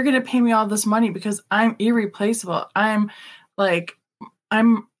 you're going to pay me all this money because I'm irreplaceable. I'm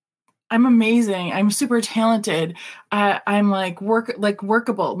amazing. I'm super talented. I'm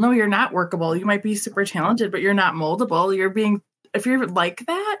workable. No, you're not workable. You might be super talented, but you're not moldable. If you're like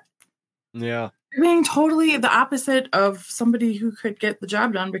that, yeah, you're being totally the opposite of somebody who could get the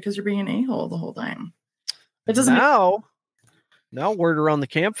job done because you're being an a-hole the whole time. It doesn't. Now word around the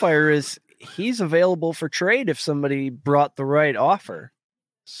campfire is he's available for trade if somebody brought the right offer.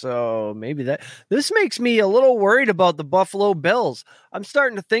 So maybe this makes me a little worried about the Buffalo Bills. I'm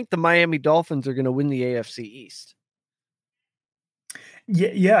starting to think the Miami Dolphins are going to win the AFC East.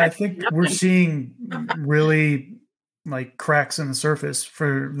 Yeah, I think we're seeing really like cracks in the surface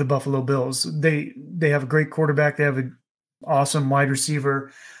for the Buffalo Bills. They have a great quarterback. They have an awesome wide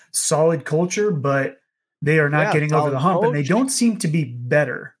receiver, solid culture, but they are not getting over the hump, and they don't seem to be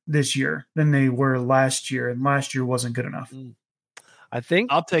better this year than they were last year, and last year wasn't good enough. I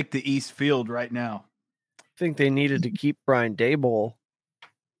think I'll take the East Field right now. I think they needed to keep Brian Daboll.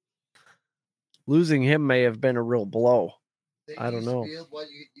 Losing him may have been a real blow. I don't know. Field, what,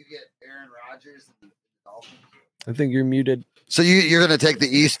 you get Aaron Rodgers and the Dolphins? I think you're muted. So you're going to take the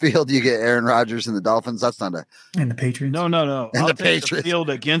East Field. You get Aaron Rodgers and the Dolphins. That's not a and the Patriots. No. And I'll the take Patriots. the field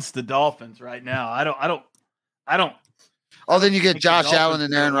against the Dolphins right now. I don't. Oh, then you get think Josh the Allen Dolphins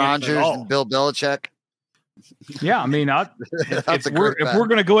and Aaron will win at Rodgers all. and Bill Belichick. Yeah, I mean, That's if we're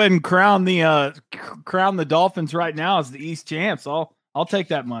going to go ahead and crown the Dolphins right now as the East champs, I'll take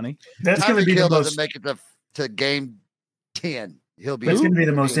that money. That's going to be the doesn't most. make it to game 10. He'll be. That's going to be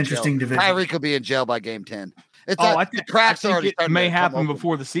the he'll most in interesting jail. division. Tyreek will be in jail by game 10. I think the cracks already it starting may to come happen open.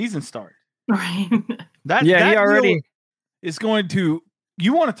 before the season starts. Right. That he deal already is going to.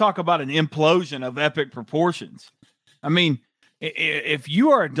 You want to talk about an implosion of epic proportions? I mean, if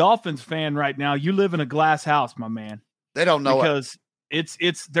you are a Dolphins fan right now, you live in a glass house, my man. They don't know because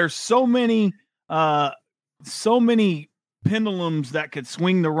it's there's so many pendulums that could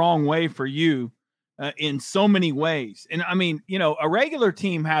swing the wrong way for you in so many ways. And I mean, a regular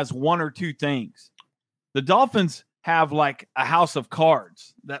team has one or two things. The Dolphins have like a house of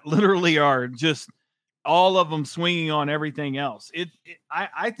cards that literally are just all of them swinging on everything else.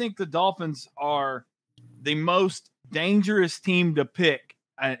 I think the Dolphins are the most dangerous team to pick.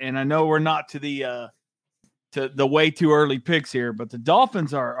 And I know we're not to the way too early picks here, but the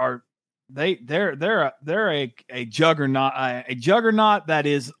Dolphins they're a juggernaut, a juggernaut that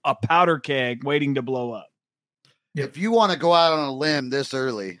is a powder keg waiting to blow up. If you want to go out on a limb this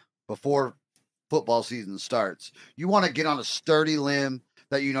early before football season starts, you want to get on a sturdy limb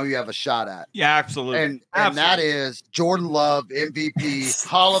that you have a shot at. Yeah, absolutely. And Absolutely. that is Jordan Love, MVP,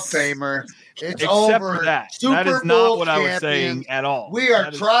 Hall of Famer. It's Except over. for that. Super That is Bowl not what I was champions. saying at all. We are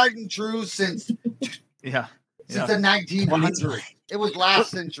That is- tried and true since Yeah. the 1900s. It was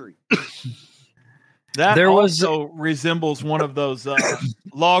last century. That There was- also resembles one of those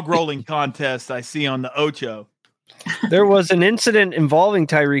log rolling contests I see on the Ocho. There was an incident involving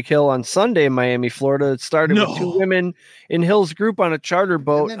Tyreek Hill on Sunday in Miami, Florida. It started with two women in Hill's group on a charter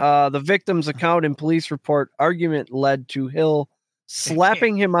boat. The victim's account and police report argument led to Hill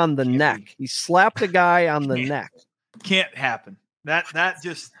slapping him on the neck. He slapped a guy on the neck. Can't happen.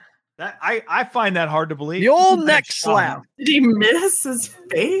 I find that hard to believe. The old neck slap. Did he miss his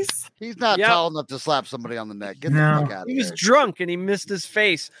face? He's not Yep. tall enough to slap somebody on the neck. Get No. the fuck out of He was here. drunk and he missed his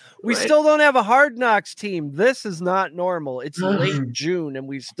face. We Right. still don't have a Hard Knocks team. This is not normal. It's Mm-hmm. late June and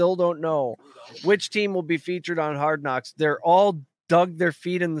we still don't know which team will be featured on Hard Knocks. They're all dug their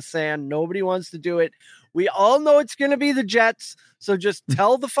feet in the sand. Nobody wants to do it. We all know it's going to be the Jets. So just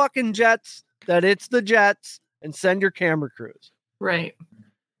tell the fucking Jets that it's the Jets and send your camera crews. Right.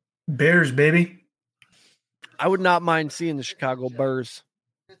 Bears, baby. I would not mind seeing the Chicago Bears.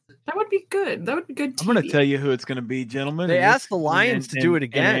 That would be good. That would be good. I'm going to tell you who it's going to be, gentlemen. They And asked it's- the Lions to do it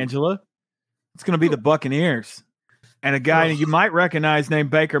again. and Angela. It's going to be the Buccaneers. And a guy you might recognize named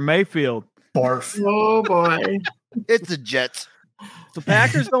Baker Mayfield. Barf. Oh boy. It's the Jets. If the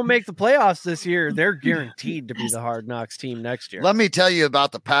Packers don't make the playoffs this year, they're guaranteed to be the Hard Knocks team next year. Let me tell you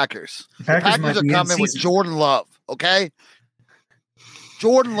about the Packers. The Packers might Packers are be in coming with season. Jordan Love, okay?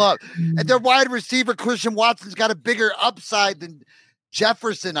 Jordan Love. And their wide receiver, Christian Watson's got a bigger upside than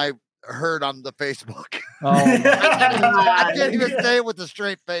Jefferson, I heard on the Facebook. Oh, I can't even say it with a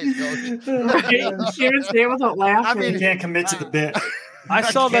straight face, coach. Can't even say it without laughing. I You can't commit to the bit. I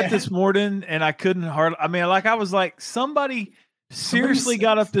saw that can't. this morning and I couldn't hardly. I mean, I was like, somebody seriously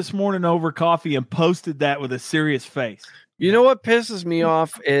got up this morning over coffee and posted that with a serious face. You know what pisses me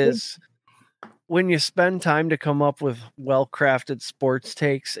off is when you spend time to come up with well-crafted sports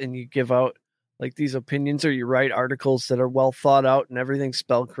takes and you give out like these opinions or you write articles that are well thought out and everything's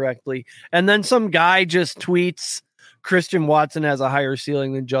spelled correctly. And then some guy just tweets Christian Watson has a higher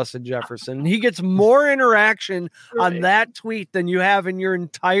ceiling than Justin Jefferson. He gets more interaction on Right. that tweet than you have in your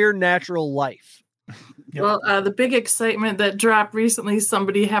entire natural life. Well, the big excitement that dropped recently,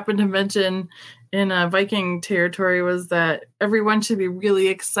 somebody happened to mention in Viking territory, was that everyone should be really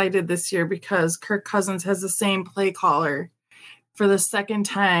excited this year because Kirk Cousins has the same play caller for the second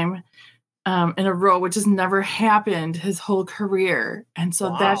time in a row, which has never happened his whole career. And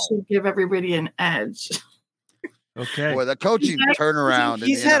so that should give everybody an edge. Okay. Boy, the coaching turnaround.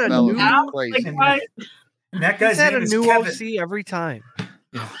 He's had a new crazy. And that guy's name is Kevin. OC every time.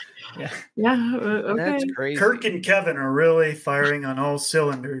 Yeah. Okay. That's crazy. Kirk and Kevin are really firing on all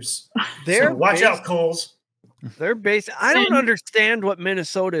cylinders. So watch out, Coles. They're I don't understand what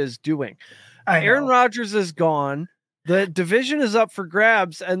Minnesota is doing. Aaron Rodgers is gone. The division is up for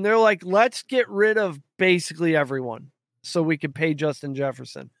grabs, and they're like, let's get rid of basically everyone so we can pay Justin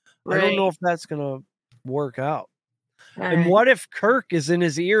Jefferson. Right. I don't know if that's going to work out. Right. And what if Kirk is in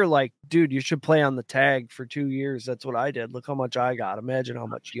his ear like, dude, you should play on the tag for 2 years. That's what I did. Look how much I got. Imagine how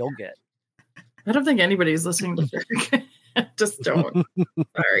much you'll get. I don't think anybody's listening to Kirk. Just don't.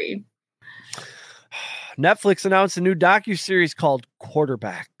 Sorry. Netflix announced a new docuseries called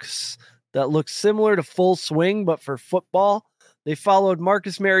Quarterbacks that looks similar to Full Swing, but for football. They followed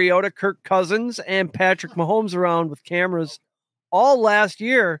Marcus Mariota, Kirk Cousins, and Patrick Mahomes around with cameras all last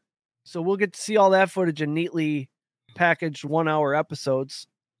year. So we'll get to see all that footage in neatly packaged 1 hour episodes.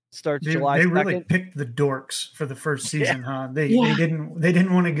 Starts July 2nd. They really picked the dorks for the first season, huh? They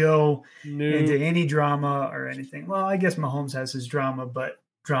didn't want to go into any drama or anything. Well, I guess Mahomes has his drama, but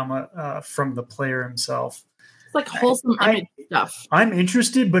drama from the player himself. It's like wholesome stuff. I'm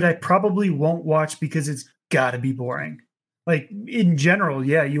interested, but I probably won't watch because it's got to be boring. Like in general,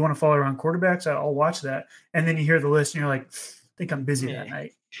 yeah, you want to follow around quarterbacks, I'll watch that. And then you hear the list and you're like, I think I'm busy that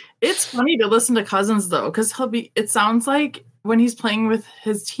night. It's funny to listen to Cousins though, because it sounds like when he's playing with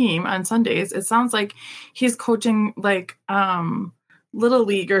his team on Sundays, it sounds like he's coaching like Little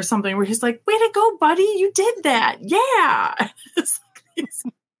League or something where he's like, way to go, buddy, you did that. Yeah.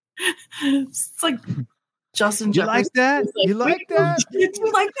 It's like Justin Jefferson. Like that? Like, you like that? Did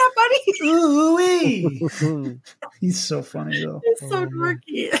you like that, buddy? Ooh-wee. He's so funny though. He's so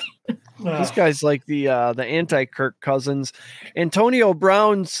dorky. This guy's like the anti-Kirk Cousins. Antonio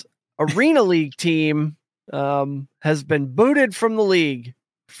Brown's Arena League team has been booted from the league,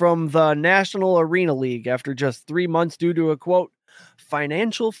 from the National Arena League, after just 3 months due to a, quote,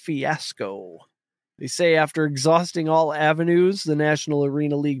 financial fiasco. They say after exhausting all avenues, the National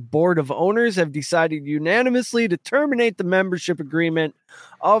Arena League Board of Owners have decided unanimously to terminate the membership agreement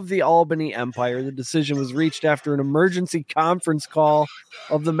of the Albany Empire. The decision was reached after an emergency conference call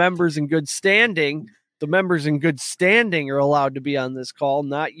of the members in good standing. The members in good standing are allowed to be on this call,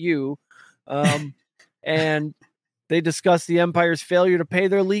 not you. And they discussed the Empire's failure to pay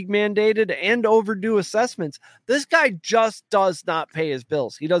their league mandated and overdue assessments. This guy just does not pay his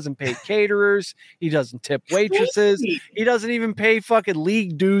bills. He doesn't pay caterers. He doesn't tip waitresses. He doesn't even pay fucking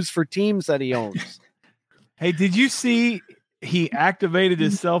league dues for teams that he owns. Hey, did you see he activated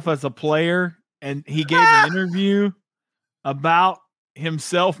himself as a player and he gave an interview about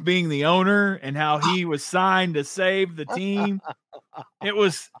himself being the owner and how he was signed to save the team? It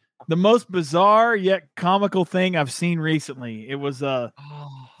was the most bizarre yet comical thing I've seen recently. It was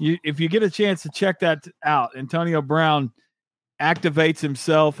if you get a chance to check that out, Antonio Brown activates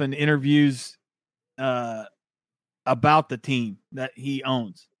himself and interviews about the team that he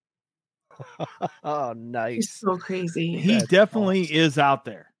owns. Oh, nice. He's so crazy. He definitely is out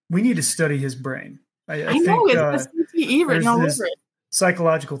there. We need to study his brain. I know think, it's CTE written all over it.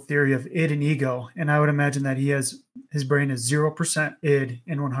 Psychological theory of id and ego, and I would imagine that his brain is 0% id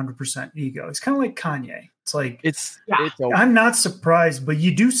and 100% ego. It's kind of like Kanye. It's like I'm not surprised, but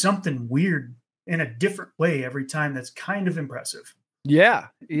you do something weird in a different way every time. That's kind of impressive. Yeah.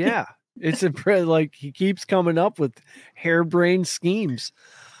 It's like he keeps coming up with harebrained schemes.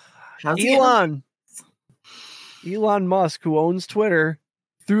 Elon Musk, who owns Twitter,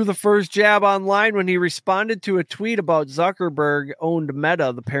 threw the first jab online when he responded to a tweet about Zuckerberg owned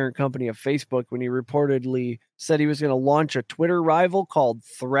Meta, the parent company of Facebook, when he reportedly said he was going to launch a Twitter rival called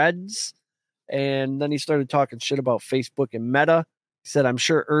Threads. And then he started talking shit about Facebook and Meta. He said, I'm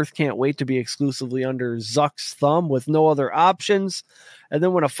sure Earth can't wait to be exclusively under Zuck's thumb with no other options. And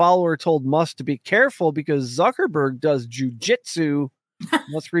then when a follower told Musk to be careful because Zuckerberg does jujitsu,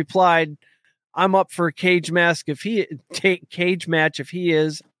 Musk replied, I'm up for a cage match if he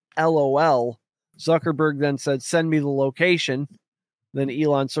is. LOL. Zuckerberg then said, send me the location. Then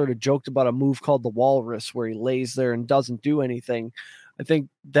Elon sort of joked about a move called the walrus where he lays there and doesn't do anything. I think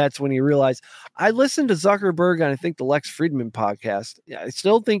that's when he realized. I listened to Zuckerberg on, I think, the Lex Friedman podcast. Yeah, I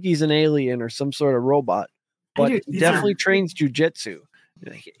still think he's an alien or some sort of robot, but he definitely trains jujitsu.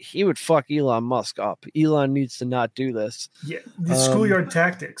 He would fuck Elon Musk up. Elon needs to not do this. Yeah, the schoolyard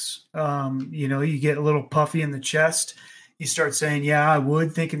tactics. You get a little puffy in the chest. you start saying, yeah, I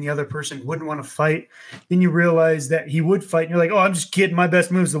would, thinking the other person wouldn't want to fight. Then you realize that he would fight. And you're like, oh, I'm just kidding. My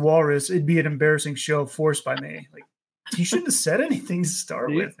best move's the walrus. It'd be an embarrassing show forced by me. Like, he shouldn't have said anything to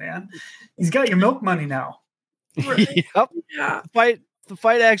start with, man. He's got your milk money now. Right. Yep. Yeah. The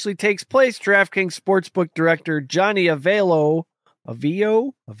fight actually takes place. DraftKings Sportsbook director Johnny Aveo.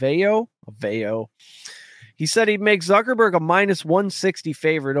 He said he'd make Zuckerberg a minus 160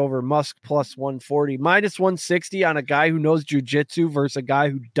 favorite over Musk plus 140. Minus 160 on a guy who knows jiu-jitsu versus a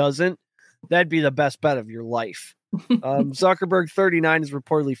guy who doesn't. That'd be the best bet of your life. Zuckerberg 39 is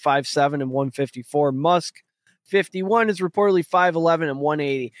reportedly 5'7" and 154. Musk 51 is reportedly 5'11" and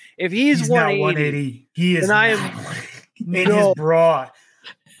 180. If he's 180, he is. And I am in his bra.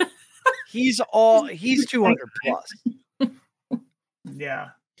 He's 200 plus. Yeah.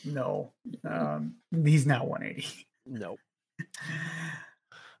 No, he's not 180. No.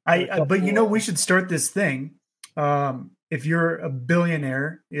 But we should start this thing. If you're a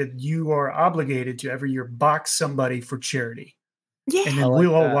billionaire, you are obligated to every year box somebody for charity. Yeah. And then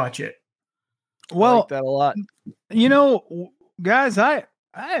we'll all watch it. Well, I like that a lot. Guys, I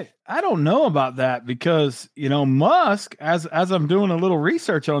don't know about that because, Musk, as I'm doing a little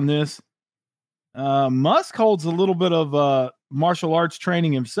research on this, Musk holds a little bit of martial arts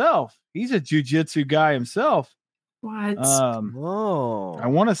training himself. He's a jiu-jitsu guy himself. What? I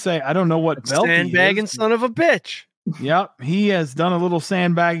want to say, I don't know what belt sandbagging son of a bitch. Yep. He has done a little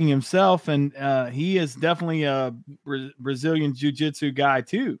sandbagging himself, and he is definitely a Brazilian jiu-jitsu guy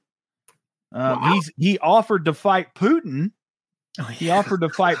too. He offered to fight Putin. Oh, yeah. He offered to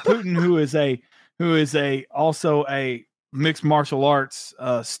fight Putin, who is also a mixed martial arts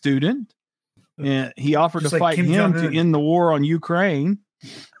student. And he offered to fight him to end the war on Ukraine,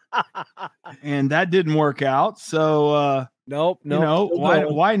 and that didn't work out. So, nope.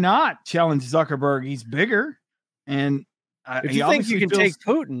 Why not challenge Zuckerberg? He's bigger, and if you think you can take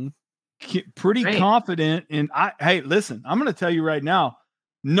Putin, pretty confident. And hey, listen, I'm going to tell you right now,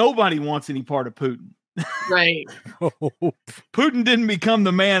 nobody wants any part of Putin. Right. Putin didn't become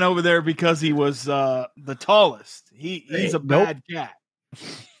the man over there because he was the tallest. He's a bad cat.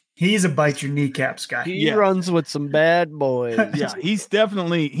 He's a bite your kneecaps guy. He runs with some bad boys. Yeah, he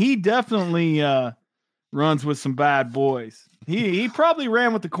definitely runs with some bad boys. He probably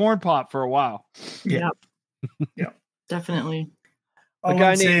ran with the corn pop for a while. Yeah. Yeah. Definitely. All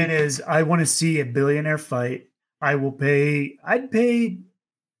I'm saying is I want to see a billionaire fight. I'd pay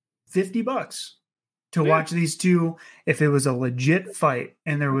 $50 to watch these two if it was a legit fight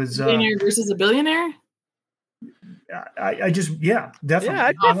and there was billionaire versus a billionaire. I just definitely. Yeah,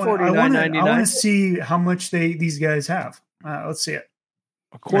 I'd pay $49.99. I want to see how much these guys have. Let's see it.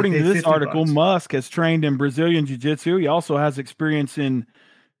 According to this article, Musk has trained in Brazilian Jiu-Jitsu. He also has experience in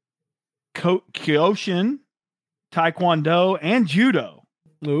Kyokushin, Taekwondo, and Judo.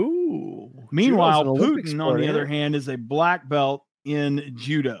 Ooh. Meanwhile, Putin, on the other hand, is a black belt in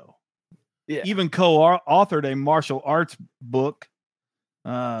Judo. Yeah. Even co-authored a martial arts book.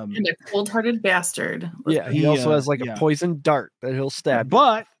 And a cold-hearted bastard. Yeah, he also has a poison dart that he'll stab.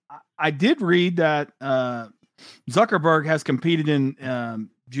 But I did read that Zuckerberg has competed in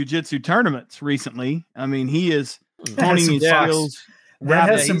jiu-jitsu tournaments recently. I mean, he is honing his skills. That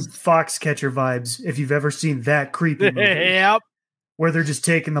has some Foxcatcher vibes. If you've ever seen that creepy movie, yep, where they're just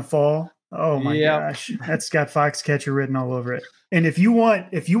taking the fall. Oh my gosh, that's got Foxcatcher written all over it. And if you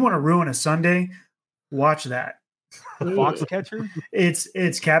want to ruin a Sunday, watch that. Foxcatcher.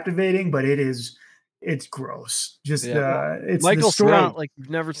 It's captivating, but it's gross. Just it's Michael Scott, like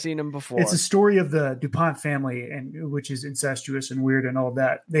you've never seen him before. It's a story of the DuPont family, and which is incestuous and weird and all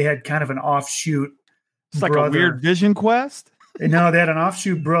that. They had kind of an offshoot. It's like a weird Vision Quest. No, they had an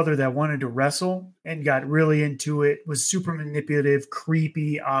offshoot brother that wanted to wrestle and got really into it. Was super manipulative,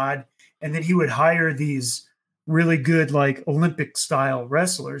 creepy, odd, and then he would hire these really good Olympic style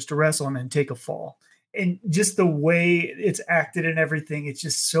wrestlers to wrestle him and take a fall. And just the way it's acted and everything, it's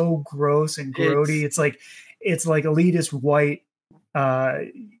just so gross and grody. It's like elitist white,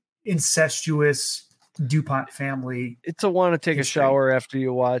 incestuous DuPont family. It's a want to take a shower after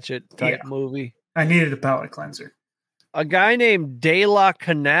you watch it type movie. I needed a palate cleanser. A guy named De La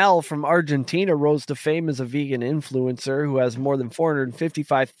Canal from Argentina rose to fame as a vegan influencer who has more than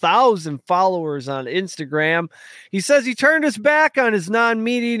 455,000 followers on Instagram. He says he turned his back on his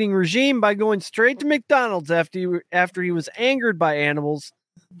non-meat eating regime by going straight to McDonald's after he was angered by animals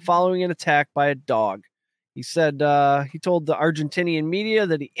following an attack by a dog. He said he told the Argentinian media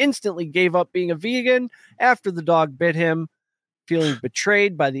that he instantly gave up being a vegan after the dog bit him, feeling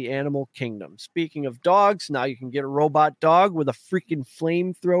betrayed by the animal kingdom. Speaking of dogs, now you can get a robot dog with a freaking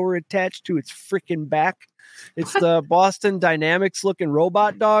flamethrower attached to its freaking back. It's the Boston Dynamics looking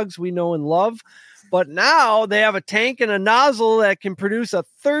robot dogs we know and love. But now they have a tank and a nozzle that can produce a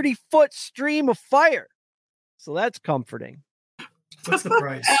 30-foot stream of fire. So that's comforting. What's the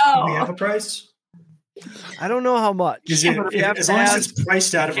price? Do we have a price? I don't know how much. As long as it's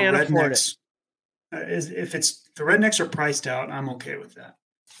priced out of a Rednecks. If the Rednecks are priced out, I'm okay with that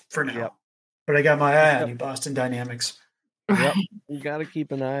for now. Yep. But I got my eye on you, Boston Dynamics. Yep. You got to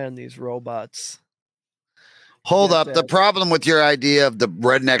keep an eye on these robots. Hold up. The problem with your idea of the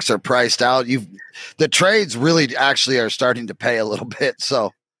Rednecks are priced out, the trades really actually are starting to pay a little bit.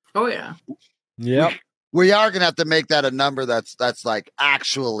 So, oh yeah, yep. We are gonna have to make that a number that's like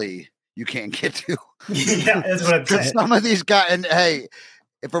actually you can't get to. Yeah, that's what I'm saying. Some of these guys, and hey,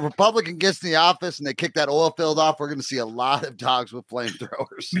 if a Republican gets in the office and they kick that oil field off, we're gonna see a lot of dogs with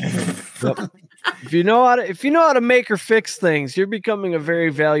flamethrowers. Yep. If you know how to make or fix things, you're becoming a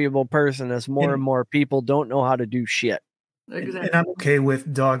very valuable person as more and more people don't know how to do shit. Exactly. And I'm okay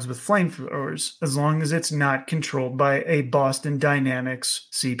with dogs with flamethrowers as long as it's not controlled by a Boston Dynamics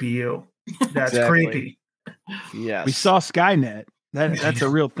CPU. That's creepy. Yes. We saw Skynet. That's a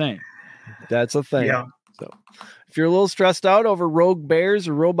real thing. That's a thing. Yeah. So if you're a little stressed out over rogue bears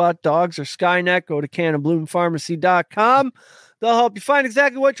or robot dogs or Skynet, go to cannonbloompharmacy.com. They'll help you find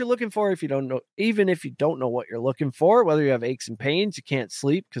exactly what you're looking for even if you don't know what you're looking for, whether you have aches and pains, you can't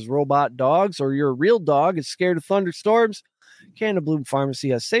sleep because robot dogs, or your real dog is scared of thunderstorms. Cannon Bloom Pharmacy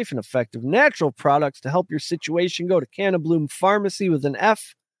has safe and effective natural products to help your situation. Go to Cannon Bloom Pharmacy with an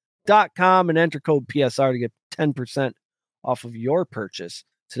F.com and enter code PSR to get 10% off of your purchase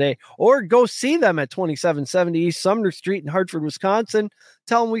today, or go see them at 2770 East Sumner Street in Hartford, Wisconsin.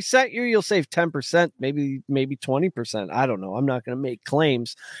 Tell them we sent you. You'll save 10%, maybe 20%. I don't know. I'm not going to make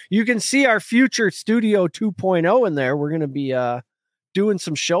claims. You can see our future Studio 2.0 in there. We're going to be doing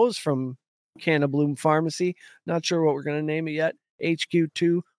some shows from Cannon Bloom Pharmacy. Not sure what we're going to name it yet.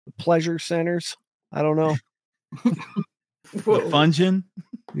 HQ2, the Pleasure Centers. I don't know. Fungin.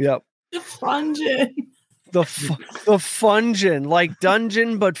 Yep. The Fungin. The Fungin, like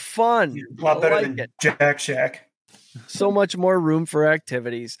dungeon, but fun. A lot better than Jack Shack. So much more room for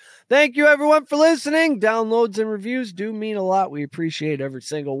activities. Thank you, everyone, for listening. Downloads and reviews do mean a lot. We appreciate every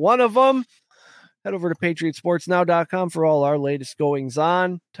single one of them. Head over to PatriotSportsNow.com for all our latest goings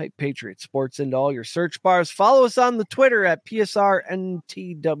on. Type Patriot Sports into all your search bars. Follow us on the Twitter at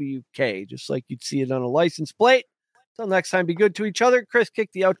PSRNTWK, just like you'd see it on a license plate. Until next time, be good to each other. Chris,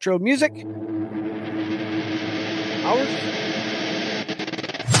 kick the outro music.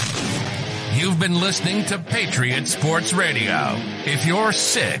 You've been listening to Patriot Sports Radio. If you're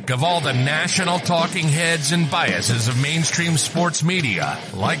sick of all the national talking heads and biases of mainstream sports media,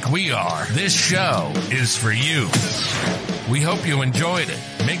 like we are, this show is for you. We hope you enjoyed it.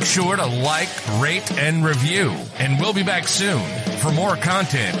 Make sure to like, rate, and review. And we'll be back soon. For more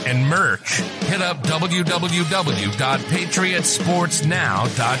content and merch, hit up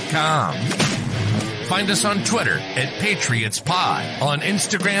www.patriotsportsnow.com. Find us on Twitter at PatriotsPod, on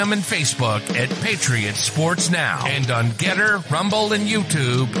Instagram and Facebook at Patriot Sports Now, and on Getter, Rumble, and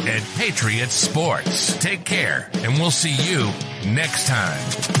YouTube at Patriot Sports. Take care, and we'll see you next time.